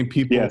giving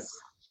people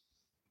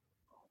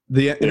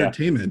the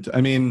entertainment.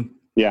 I mean,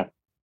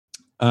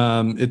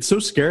 it's so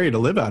scary to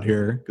live out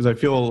here because I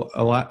feel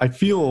I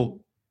feel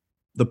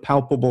the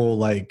palpable,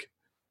 like,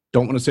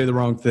 don't want to say the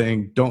wrong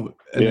thing.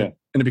 And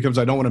it becomes,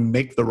 I don't want to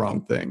make the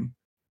wrong thing.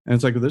 And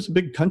it's like, well, there's a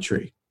big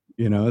country,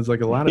 it's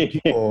like a lot of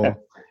people.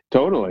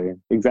 Totally.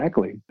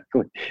 Exactly.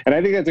 And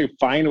I think that's a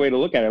fine way to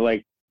look at it.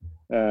 Like,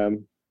 I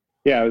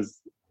was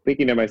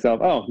thinking to myself,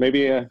 oh,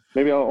 maybe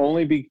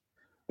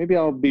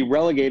I'll be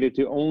relegated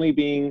to only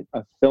being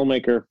a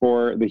filmmaker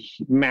for the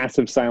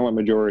massive silent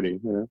majority,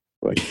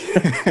 Like,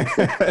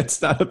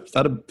 it's not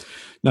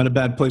a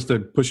bad place to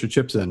push your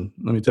chips in.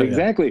 Let me tell you.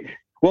 Exactly.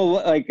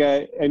 Well, like,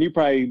 and you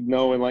probably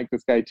know and like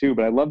this guy too,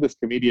 but I love this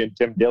comedian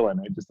Tim Dillon.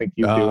 I just think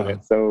he's doing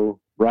it so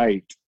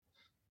right,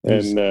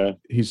 and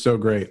he's so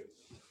great.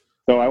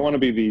 So I want to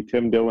be the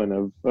Tim Dillon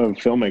of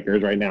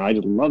filmmakers right now. I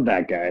just love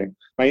that guy.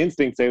 My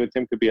instincts say that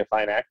Tim could be a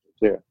fine actor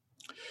too.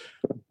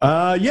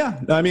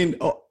 I mean,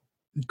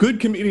 good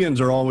comedians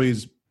are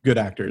always good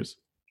actors.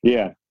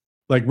 Yeah.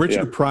 Like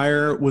Richard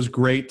Pryor was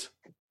great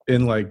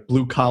in like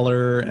Blue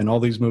Collar and all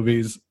these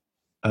movies.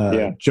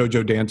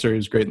 JoJo Dancer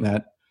is great in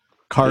that.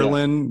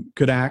 Carlin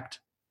could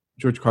act.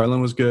 George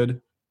Carlin was good.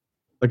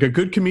 Like a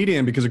good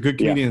comedian, because a good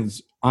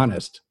comedian's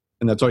honest.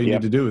 And that's all you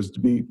need to do is to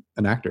be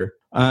an actor.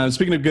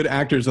 Speaking of good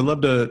actors, I'd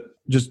love to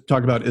just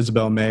talk about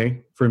Isabel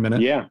May for a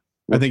minute. Yeah.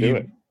 I think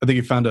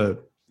you found a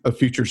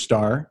future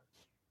star.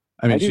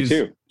 I mean,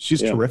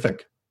 she's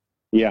terrific.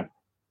 Yeah.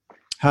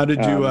 How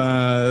did you,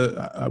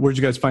 where'd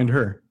you guys find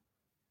her?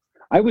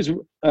 I was,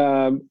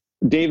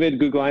 David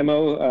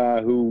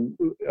Guglielmo, who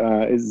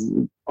is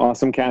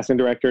awesome casting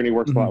director, and he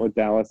works a lot with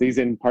Dallas. He's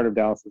in part of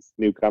Dallas's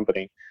new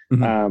company.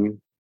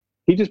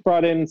 He just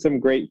brought in some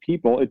great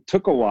people. It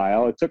took a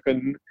while. It took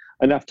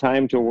enough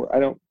time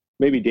to,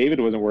 maybe David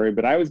wasn't worried,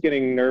 but I was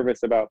getting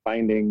nervous about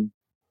finding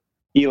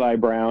Eli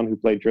Brown, who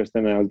played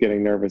Tristan, and I was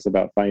getting nervous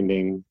about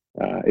finding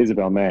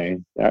Isabel May.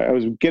 I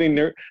was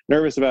getting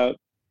nervous about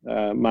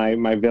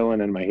my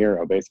villain and my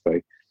hero,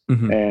 basically.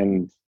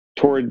 And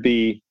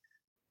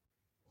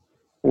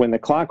when the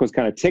clock was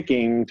kind of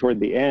ticking toward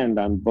the end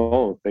on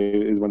both,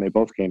 is when they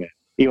both came in.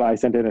 Eli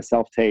sent in a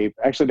self-tape.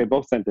 Actually, they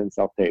both sent in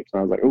self-tapes. And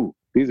I was like, ooh,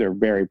 these are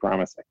very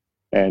promising.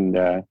 And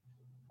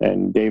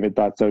David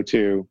thought so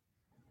too.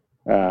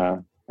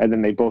 And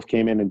then they both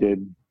came in and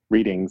did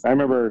readings. I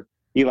remember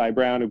Eli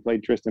Brown, who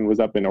played Tristan, was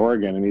up in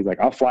Oregon, and he's like,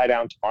 I'll fly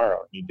down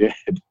tomorrow. And he did,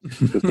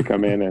 just to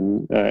come in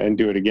and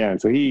do it again.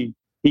 So he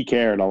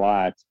cared a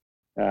lot.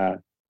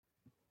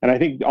 And I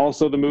think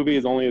also the movie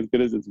is only as good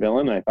as its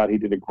villain. I thought he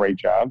did a great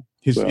job.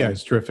 He's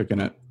terrific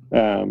in it.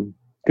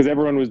 Because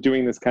everyone was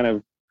doing this kind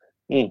of,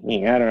 I don't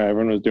know,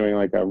 everyone was doing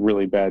like a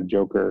really bad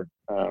Joker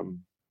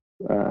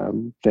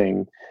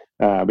thing,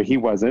 but he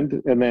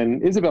wasn't. And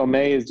then Isabel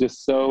May is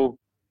just so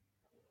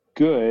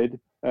good,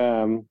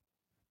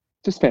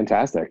 just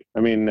fantastic. I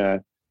mean,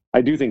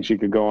 I do think she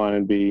could go on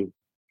and be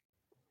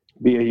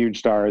a huge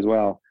star as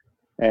well.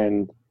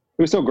 And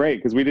it was so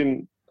great because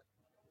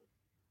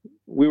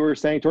we were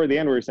saying toward the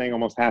end, we were saying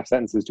almost half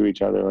sentences to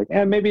each other, like,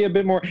 maybe a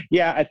bit more.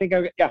 Yeah, I think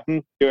do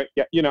it.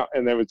 Yeah,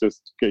 and it was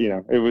just,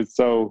 it was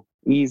so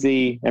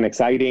easy and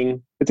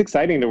exciting. It's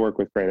exciting to work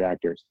with great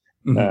actors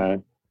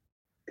because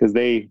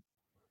they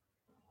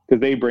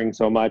bring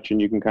so much, and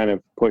you can kind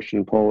of push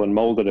and pull and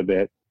mold it a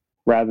bit.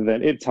 Rather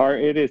than, it's hard.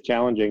 It is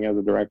challenging as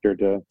a director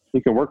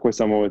you can work with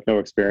someone with no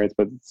experience,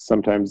 but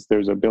sometimes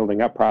there's a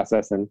building up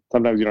process, and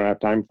sometimes you don't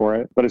have time for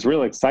it. But it's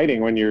really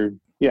exciting when you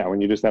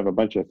just have a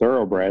bunch of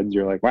thoroughbreds.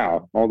 You're like,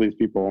 wow, all these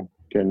people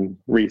can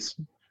reach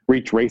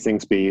racing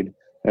speed,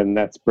 and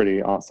that's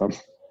pretty awesome.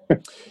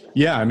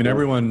 Yeah, I mean,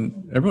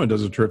 everyone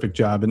does a terrific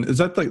job. And is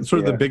that like sort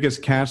of the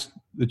biggest cast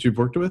that you've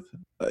worked with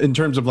in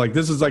terms of like,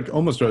 this is like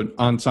almost an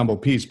ensemble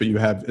piece, but you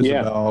have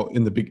Isabel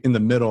in the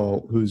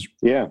middle, who's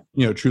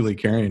truly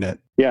carrying it.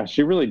 Yeah,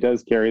 she really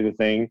does carry the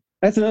thing.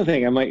 That's another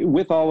thing. I'm like,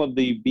 with all of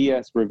the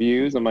BS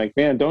reviews, I'm like,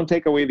 man, don't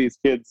take away these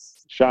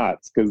kids'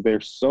 shots because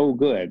they're so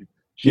good.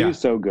 She is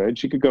so good.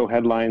 She could go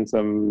headline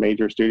some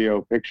major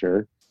studio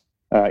picture.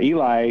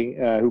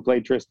 Eli, who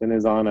played Tristan,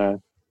 is on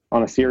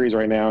a series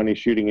right now, and he's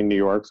shooting in New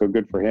York, so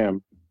good for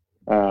him.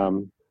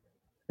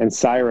 And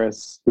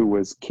Cyrus, who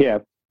was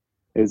Kip,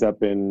 is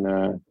up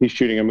in he's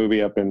shooting a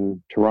movie up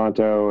in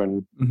Toronto,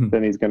 and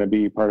then he's going to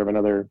be part of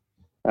another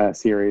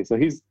series. So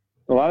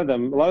a lot of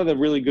the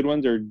really good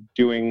ones are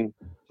doing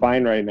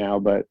fine right now,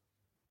 but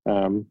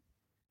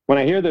when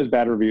I hear those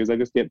bad reviews, I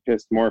just get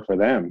pissed more for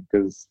them,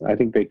 because I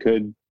think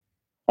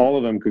all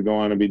of them could go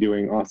on and be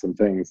doing awesome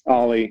things.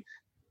 Ollie,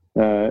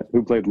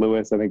 who played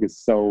Lewis, I think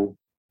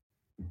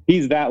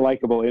he's that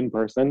likable in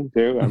person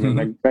too. I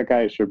mean, that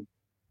guy should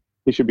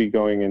be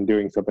going and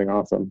doing something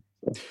awesome.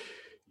 So.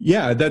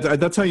 Yeah,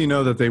 that's how you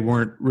know that they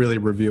weren't really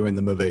reviewing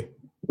the movie.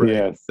 Right?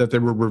 Yes. That they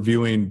were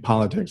reviewing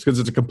politics, because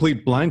it's a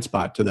complete blind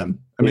spot to them.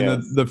 I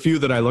mean, the few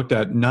that I looked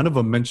at, none of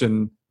them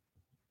mention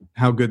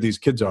how good these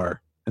kids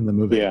are in the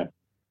movie. Yeah.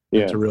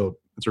 It's a real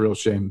It's a real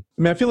shame.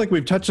 I mean, I feel like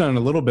we've touched on it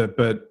a little bit,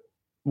 but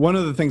one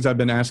of the things I've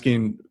been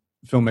asking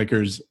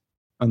filmmakers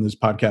on this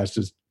podcast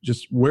is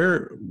just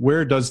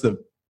where does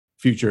the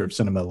future of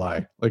cinema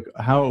lie? Like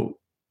how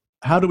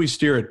do we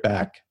steer it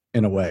back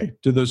in a way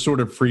to those sort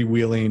of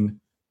freewheeling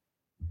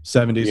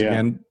 70s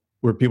again,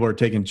 where people are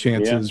taking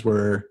chances,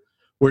 where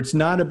it's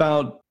not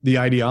about the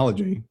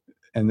ideology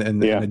and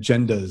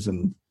agendas.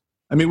 And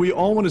I mean, we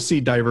all want to see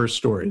diverse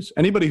stories.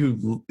 Anybody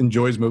who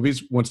enjoys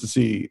movies wants to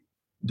see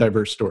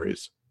diverse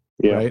stories,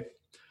 right?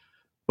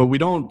 But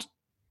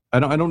I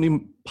don't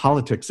need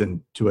politics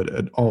into it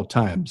at all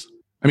times.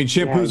 I mean,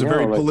 Shampoo is a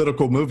very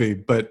political movie,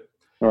 but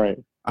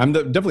I'm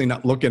definitely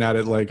not looking at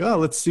it like, oh,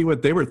 let's see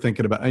what they were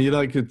thinking about.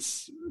 And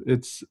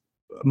it's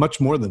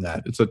much more than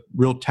that. It's a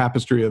real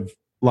tapestry of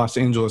Los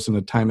Angeles and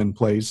a time and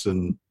place.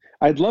 And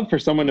I'd love for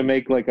someone to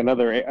make like a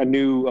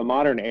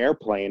modern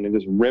Airplane and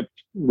just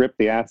rip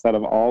the ass out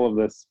of all of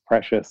this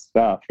precious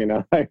stuff. You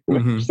know, I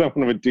wish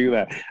someone would do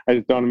that. I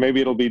just don't.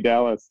 Maybe it'll be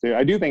Dallas too.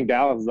 I do think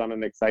Dallas is on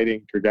an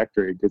exciting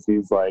trajectory because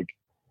he's like,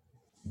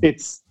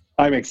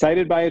 I'm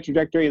excited by a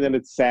trajectory, and then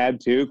it's sad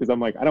too because I'm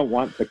like, I don't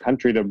want the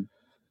country to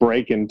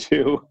break in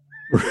two.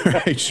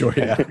 Right. Sure.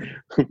 Yeah.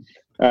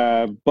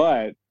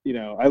 But you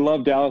know, I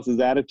love Dallas's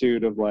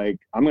attitude of like,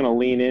 I'm going to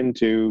lean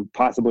into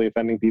possibly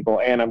offending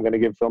people, and I'm going to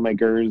give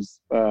filmmakers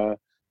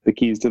the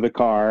keys to the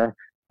car.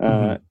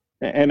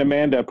 And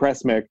Amanda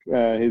Pressmick,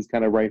 his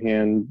kind of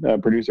right-hand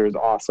producer, is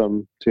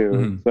awesome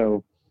too.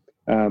 So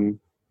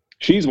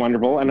she's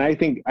wonderful, and I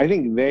think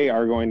they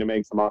are going to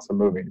make some awesome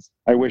movies.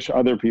 I wish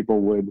other people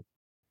would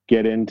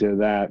get into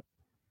that.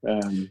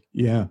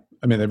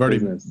 I mean, they've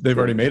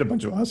already made a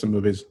bunch of awesome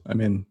movies. I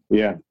mean,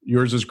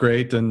 yours is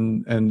great,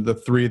 and the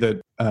three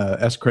that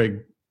S.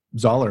 Craig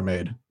Zoller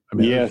made. I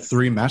mean,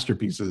 three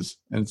masterpieces.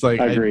 And it's like,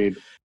 agreed.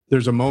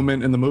 There's a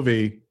moment in the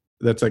movie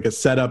that's like a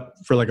setup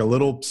for like a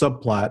little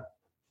subplot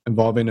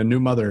involving a new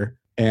mother,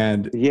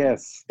 and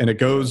it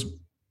goes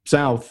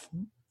south.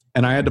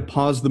 And I had to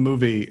pause the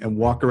movie and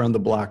walk around the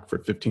block for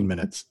 15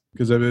 minutes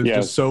because it was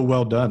just so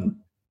well done.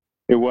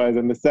 It was,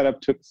 and the setup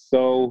took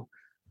so.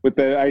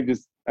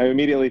 I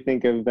immediately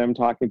think of them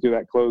talking through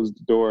that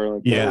closed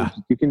door. Like,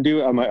 you can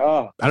do it. I'm like,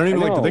 oh. I don't even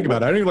like to think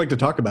about it. I don't even like to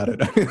talk about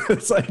it.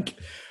 It's like,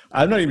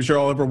 I'm not even sure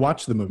I'll ever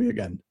watch the movie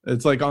again.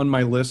 It's like on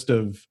my list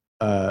of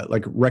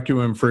like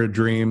Requiem for a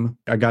Dream.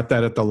 I got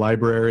that at the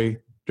library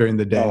during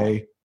the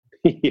day.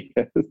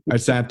 I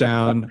sat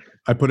down.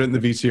 I put it in the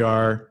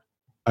VCR.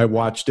 I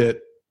watched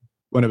it.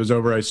 When it was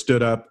over, I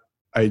stood up.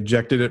 I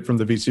ejected it from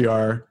the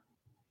VCR.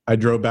 I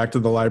drove back to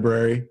the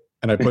library.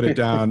 And I put it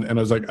down, and I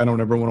was like, I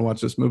don't ever want to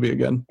watch this movie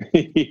again.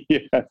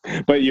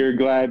 But you're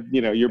glad,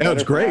 you're better.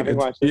 It's great.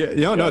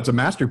 No, it's a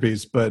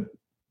masterpiece, but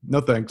no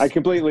thanks. I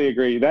completely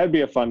agree. That'd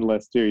be a fun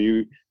list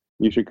too.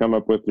 You should come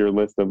up with your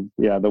list of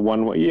the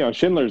one.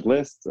 Schindler's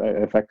List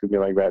affected me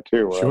like that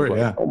too. Sure,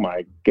 like, oh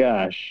my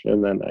gosh!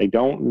 And then I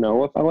don't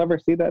know if I'll ever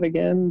see that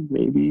again.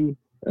 Maybe.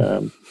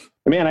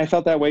 Man, I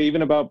felt that way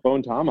even about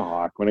Bone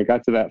Tomahawk when it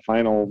got to that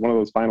one of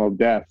those final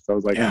deaths. I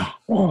was like,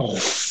 oh.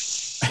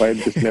 I'd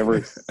just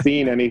never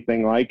seen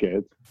anything like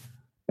it,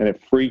 and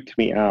it freaked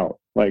me out.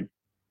 Like,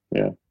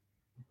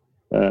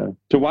 to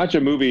watch a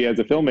movie as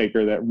a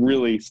filmmaker that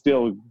really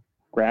still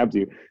grabs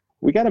you.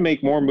 We got to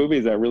make more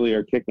movies that really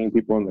are kicking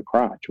people in the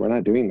crotch. We're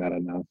not doing that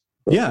enough.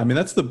 So. Yeah, I mean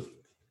that's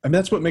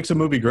what makes a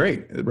movie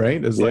great,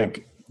 right? Is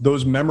like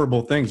those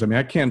memorable things. I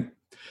mean,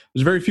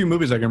 there's very few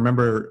movies I can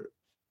remember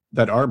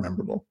that are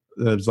memorable.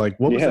 It's like,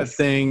 what was that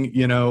thing?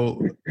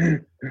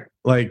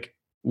 Like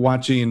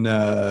watching.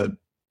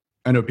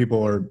 I know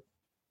people are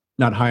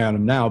not high on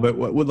them now, but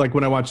like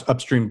when I watched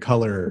Upstream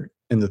Color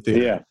in the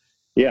theater,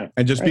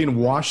 and just being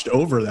washed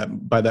over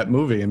by that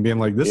movie and being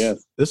like,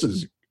 this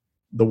is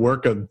the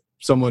work of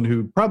someone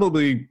who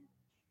probably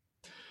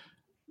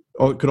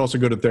could also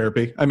go to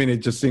therapy. I mean,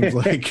 it just seems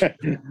like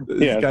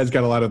this guy's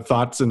got a lot of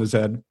thoughts in his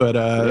head. But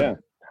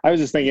I was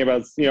just thinking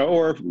about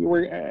or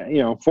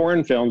we're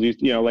foreign films. Like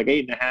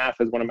 8.5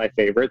 is one of my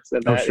favorites,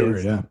 and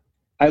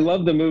I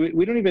love the movie.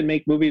 We don't even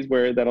make movies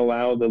that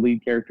allow the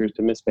lead characters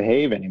to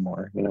misbehave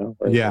anymore,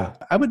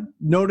 I would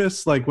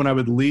notice like when I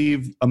would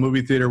leave a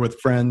movie theater with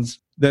friends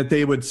that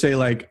they would say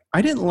like,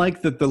 I didn't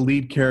like that the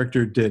lead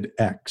character did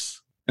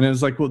X. And it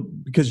was like, well,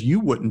 because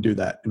you wouldn't do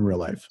that in real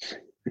life.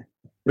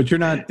 But you're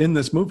not in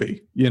this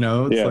movie,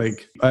 It's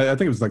like, I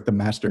think it was like The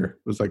Master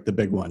was like the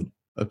big one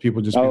of people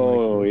just being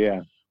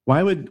like,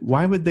 why would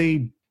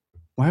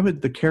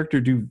the character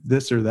do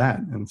this or that?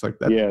 And it's like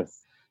that. Yes.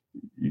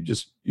 you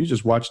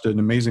just watched an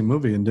amazing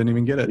movie and didn't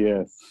even get it.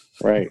 Yes,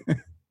 right.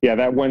 Yeah,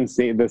 that one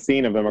scene, the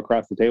scene of them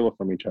across the table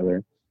from each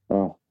other.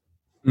 Oh.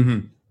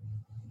 Mm-hmm.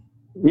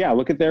 Yeah,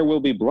 look at There Will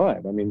Be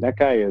Blood. I mean, that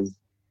guy is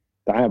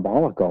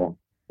diabolical,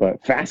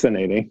 but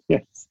fascinating.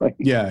 Yes. Like,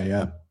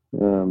 yeah.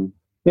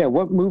 Yeah,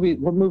 what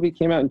movie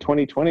came out in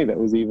 2020 that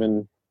was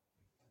even...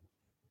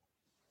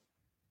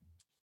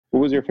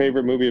 What was your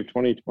favorite movie of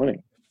 2020?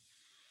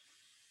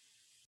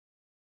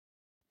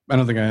 I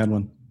don't think I had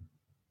one.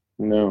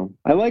 No.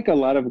 I like a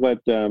lot of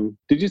what...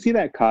 did you see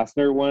that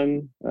Costner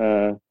one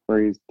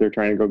where they're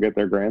trying to go get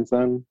their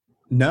grandson?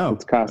 No.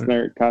 It's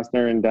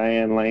Costner and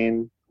Diane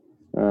Lane.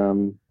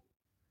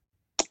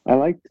 I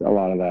liked a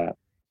lot of that.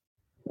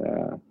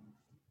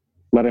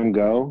 Let Him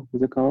Go,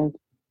 is it called?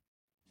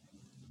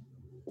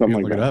 Something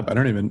like look that. It up. I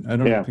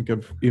don't think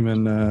I've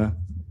even.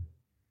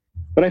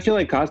 But I feel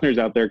like Costner's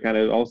out there kind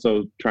of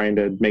also trying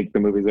to make the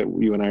movies that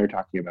you and I are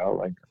talking about,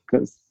 like,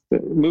 because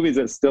movies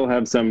that still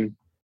have some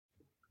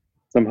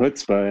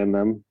chutzpah in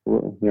them,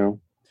 you know.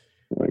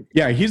 Like,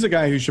 yeah, he's a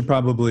guy who should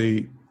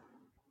probably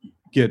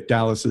get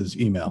Dallas's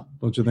email,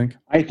 don't you think?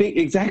 I think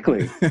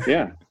exactly.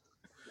 Yeah,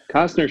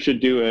 Costner should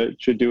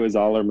do a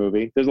Zoller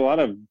movie. There's a lot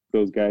of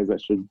those guys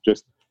that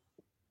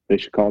they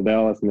should call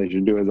Dallas and they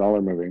should do a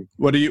Zoller movie.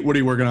 What are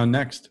you working on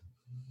next?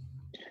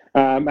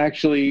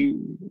 Actually,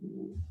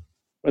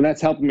 and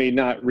that's helping me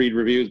not read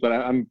reviews, but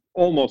I'm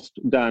almost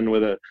done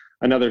with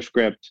another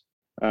script.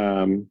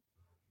 And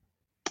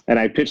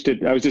I pitched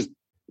it.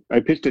 I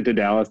pitched it to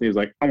Dallas, and he was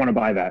like, "I want to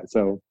buy that."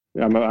 So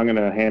I'm going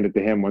to hand it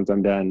to him once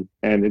I'm done.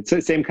 And it's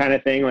the same kind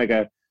of thing, like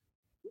a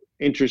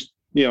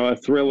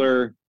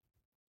thriller,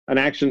 an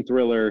action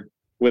thriller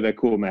with a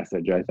cool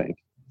message, I think.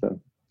 So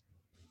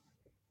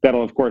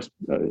that'll, of course,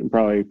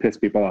 probably piss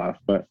people off,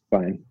 but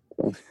fine.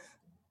 So.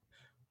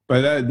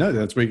 But no,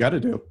 that's what you got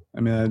to do. I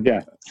mean, yeah.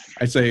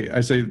 I say,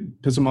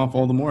 piss them off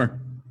all the more.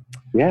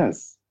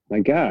 Yes, my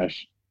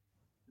gosh.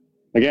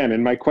 Again,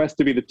 in my quest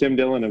to be the Tim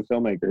Dillon of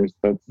filmmakers,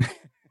 that's.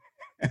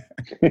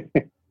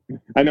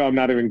 I know I'm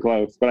not even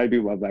close, but I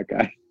do love that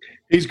guy.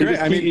 He's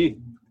great.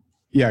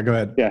 Yeah, go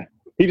ahead. Yeah,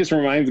 he just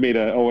reminds me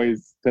to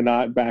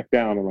not back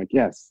down. I'm like,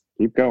 yes,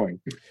 keep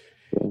going.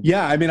 So.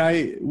 Yeah, I mean,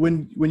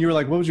 when you were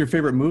like, what was your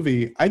favorite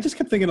movie? I just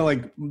kept thinking of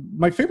like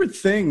my favorite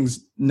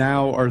things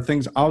now are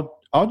things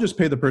I'll just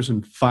pay the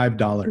person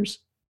 $5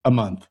 a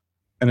month,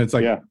 and it's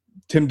like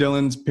Tim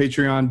Dillon's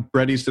Patreon,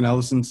 Bret Easton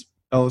Ellis's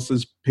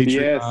Patreon.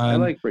 Yes, I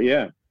like.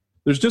 Yeah,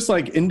 there's just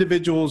like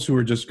individuals who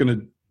are just going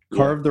to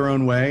carve their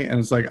own way, and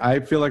it's like I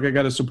feel like I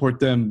got to support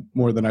them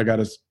more than I got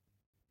to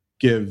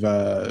give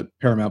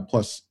Paramount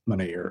Plus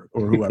money or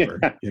whoever.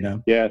 You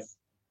know. Yes,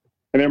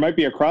 and there might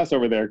be a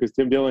crossover there because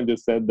Tim Dillon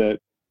just said that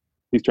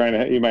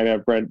he might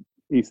have Bret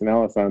Easton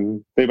Ellis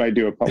on. They might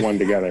do one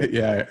together.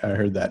 Yeah, I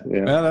heard that.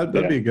 Yeah, well,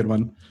 that'd be a good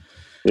one.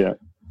 Yeah.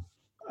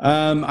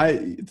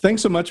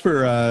 Thanks so much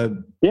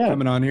for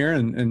coming on here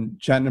and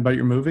chatting about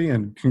your movie,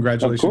 and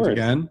congratulations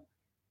again.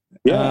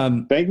 Yeah.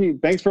 Thank you.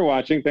 Thanks for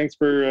watching. Thanks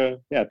for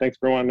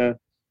wanting to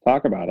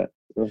talk about it.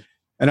 So.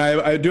 And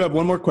I do have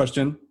one more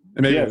question,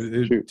 and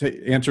maybe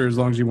answer as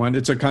long as you want.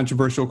 It's a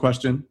controversial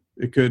question.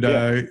 It could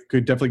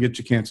definitely get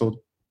you canceled.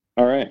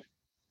 All right.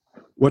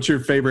 What's your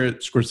favorite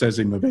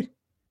Scorsese movie?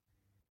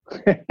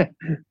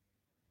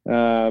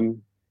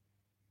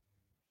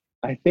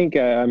 I think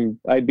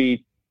I'd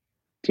be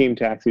Team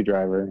Taxi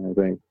Driver, I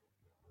think.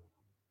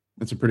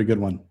 That's a pretty good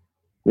one.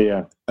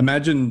 Yeah.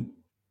 Imagine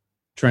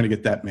trying to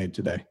get that made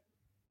today.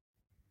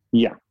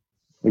 Yeah,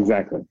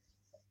 exactly.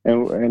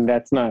 And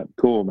that's not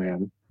cool,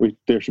 man.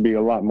 There should be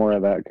a lot more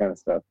of that kind of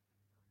stuff.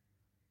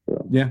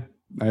 So. Yeah,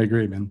 I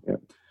agree, man. Yeah.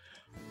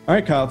 All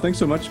right, Kyle. Thanks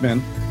so much, man.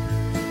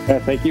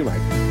 Thank you,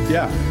 Mike.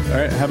 Yeah. All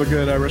right. Have a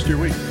good rest of your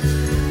week.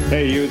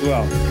 Hey, you as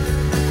well.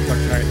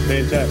 All right. Stay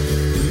in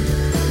touch.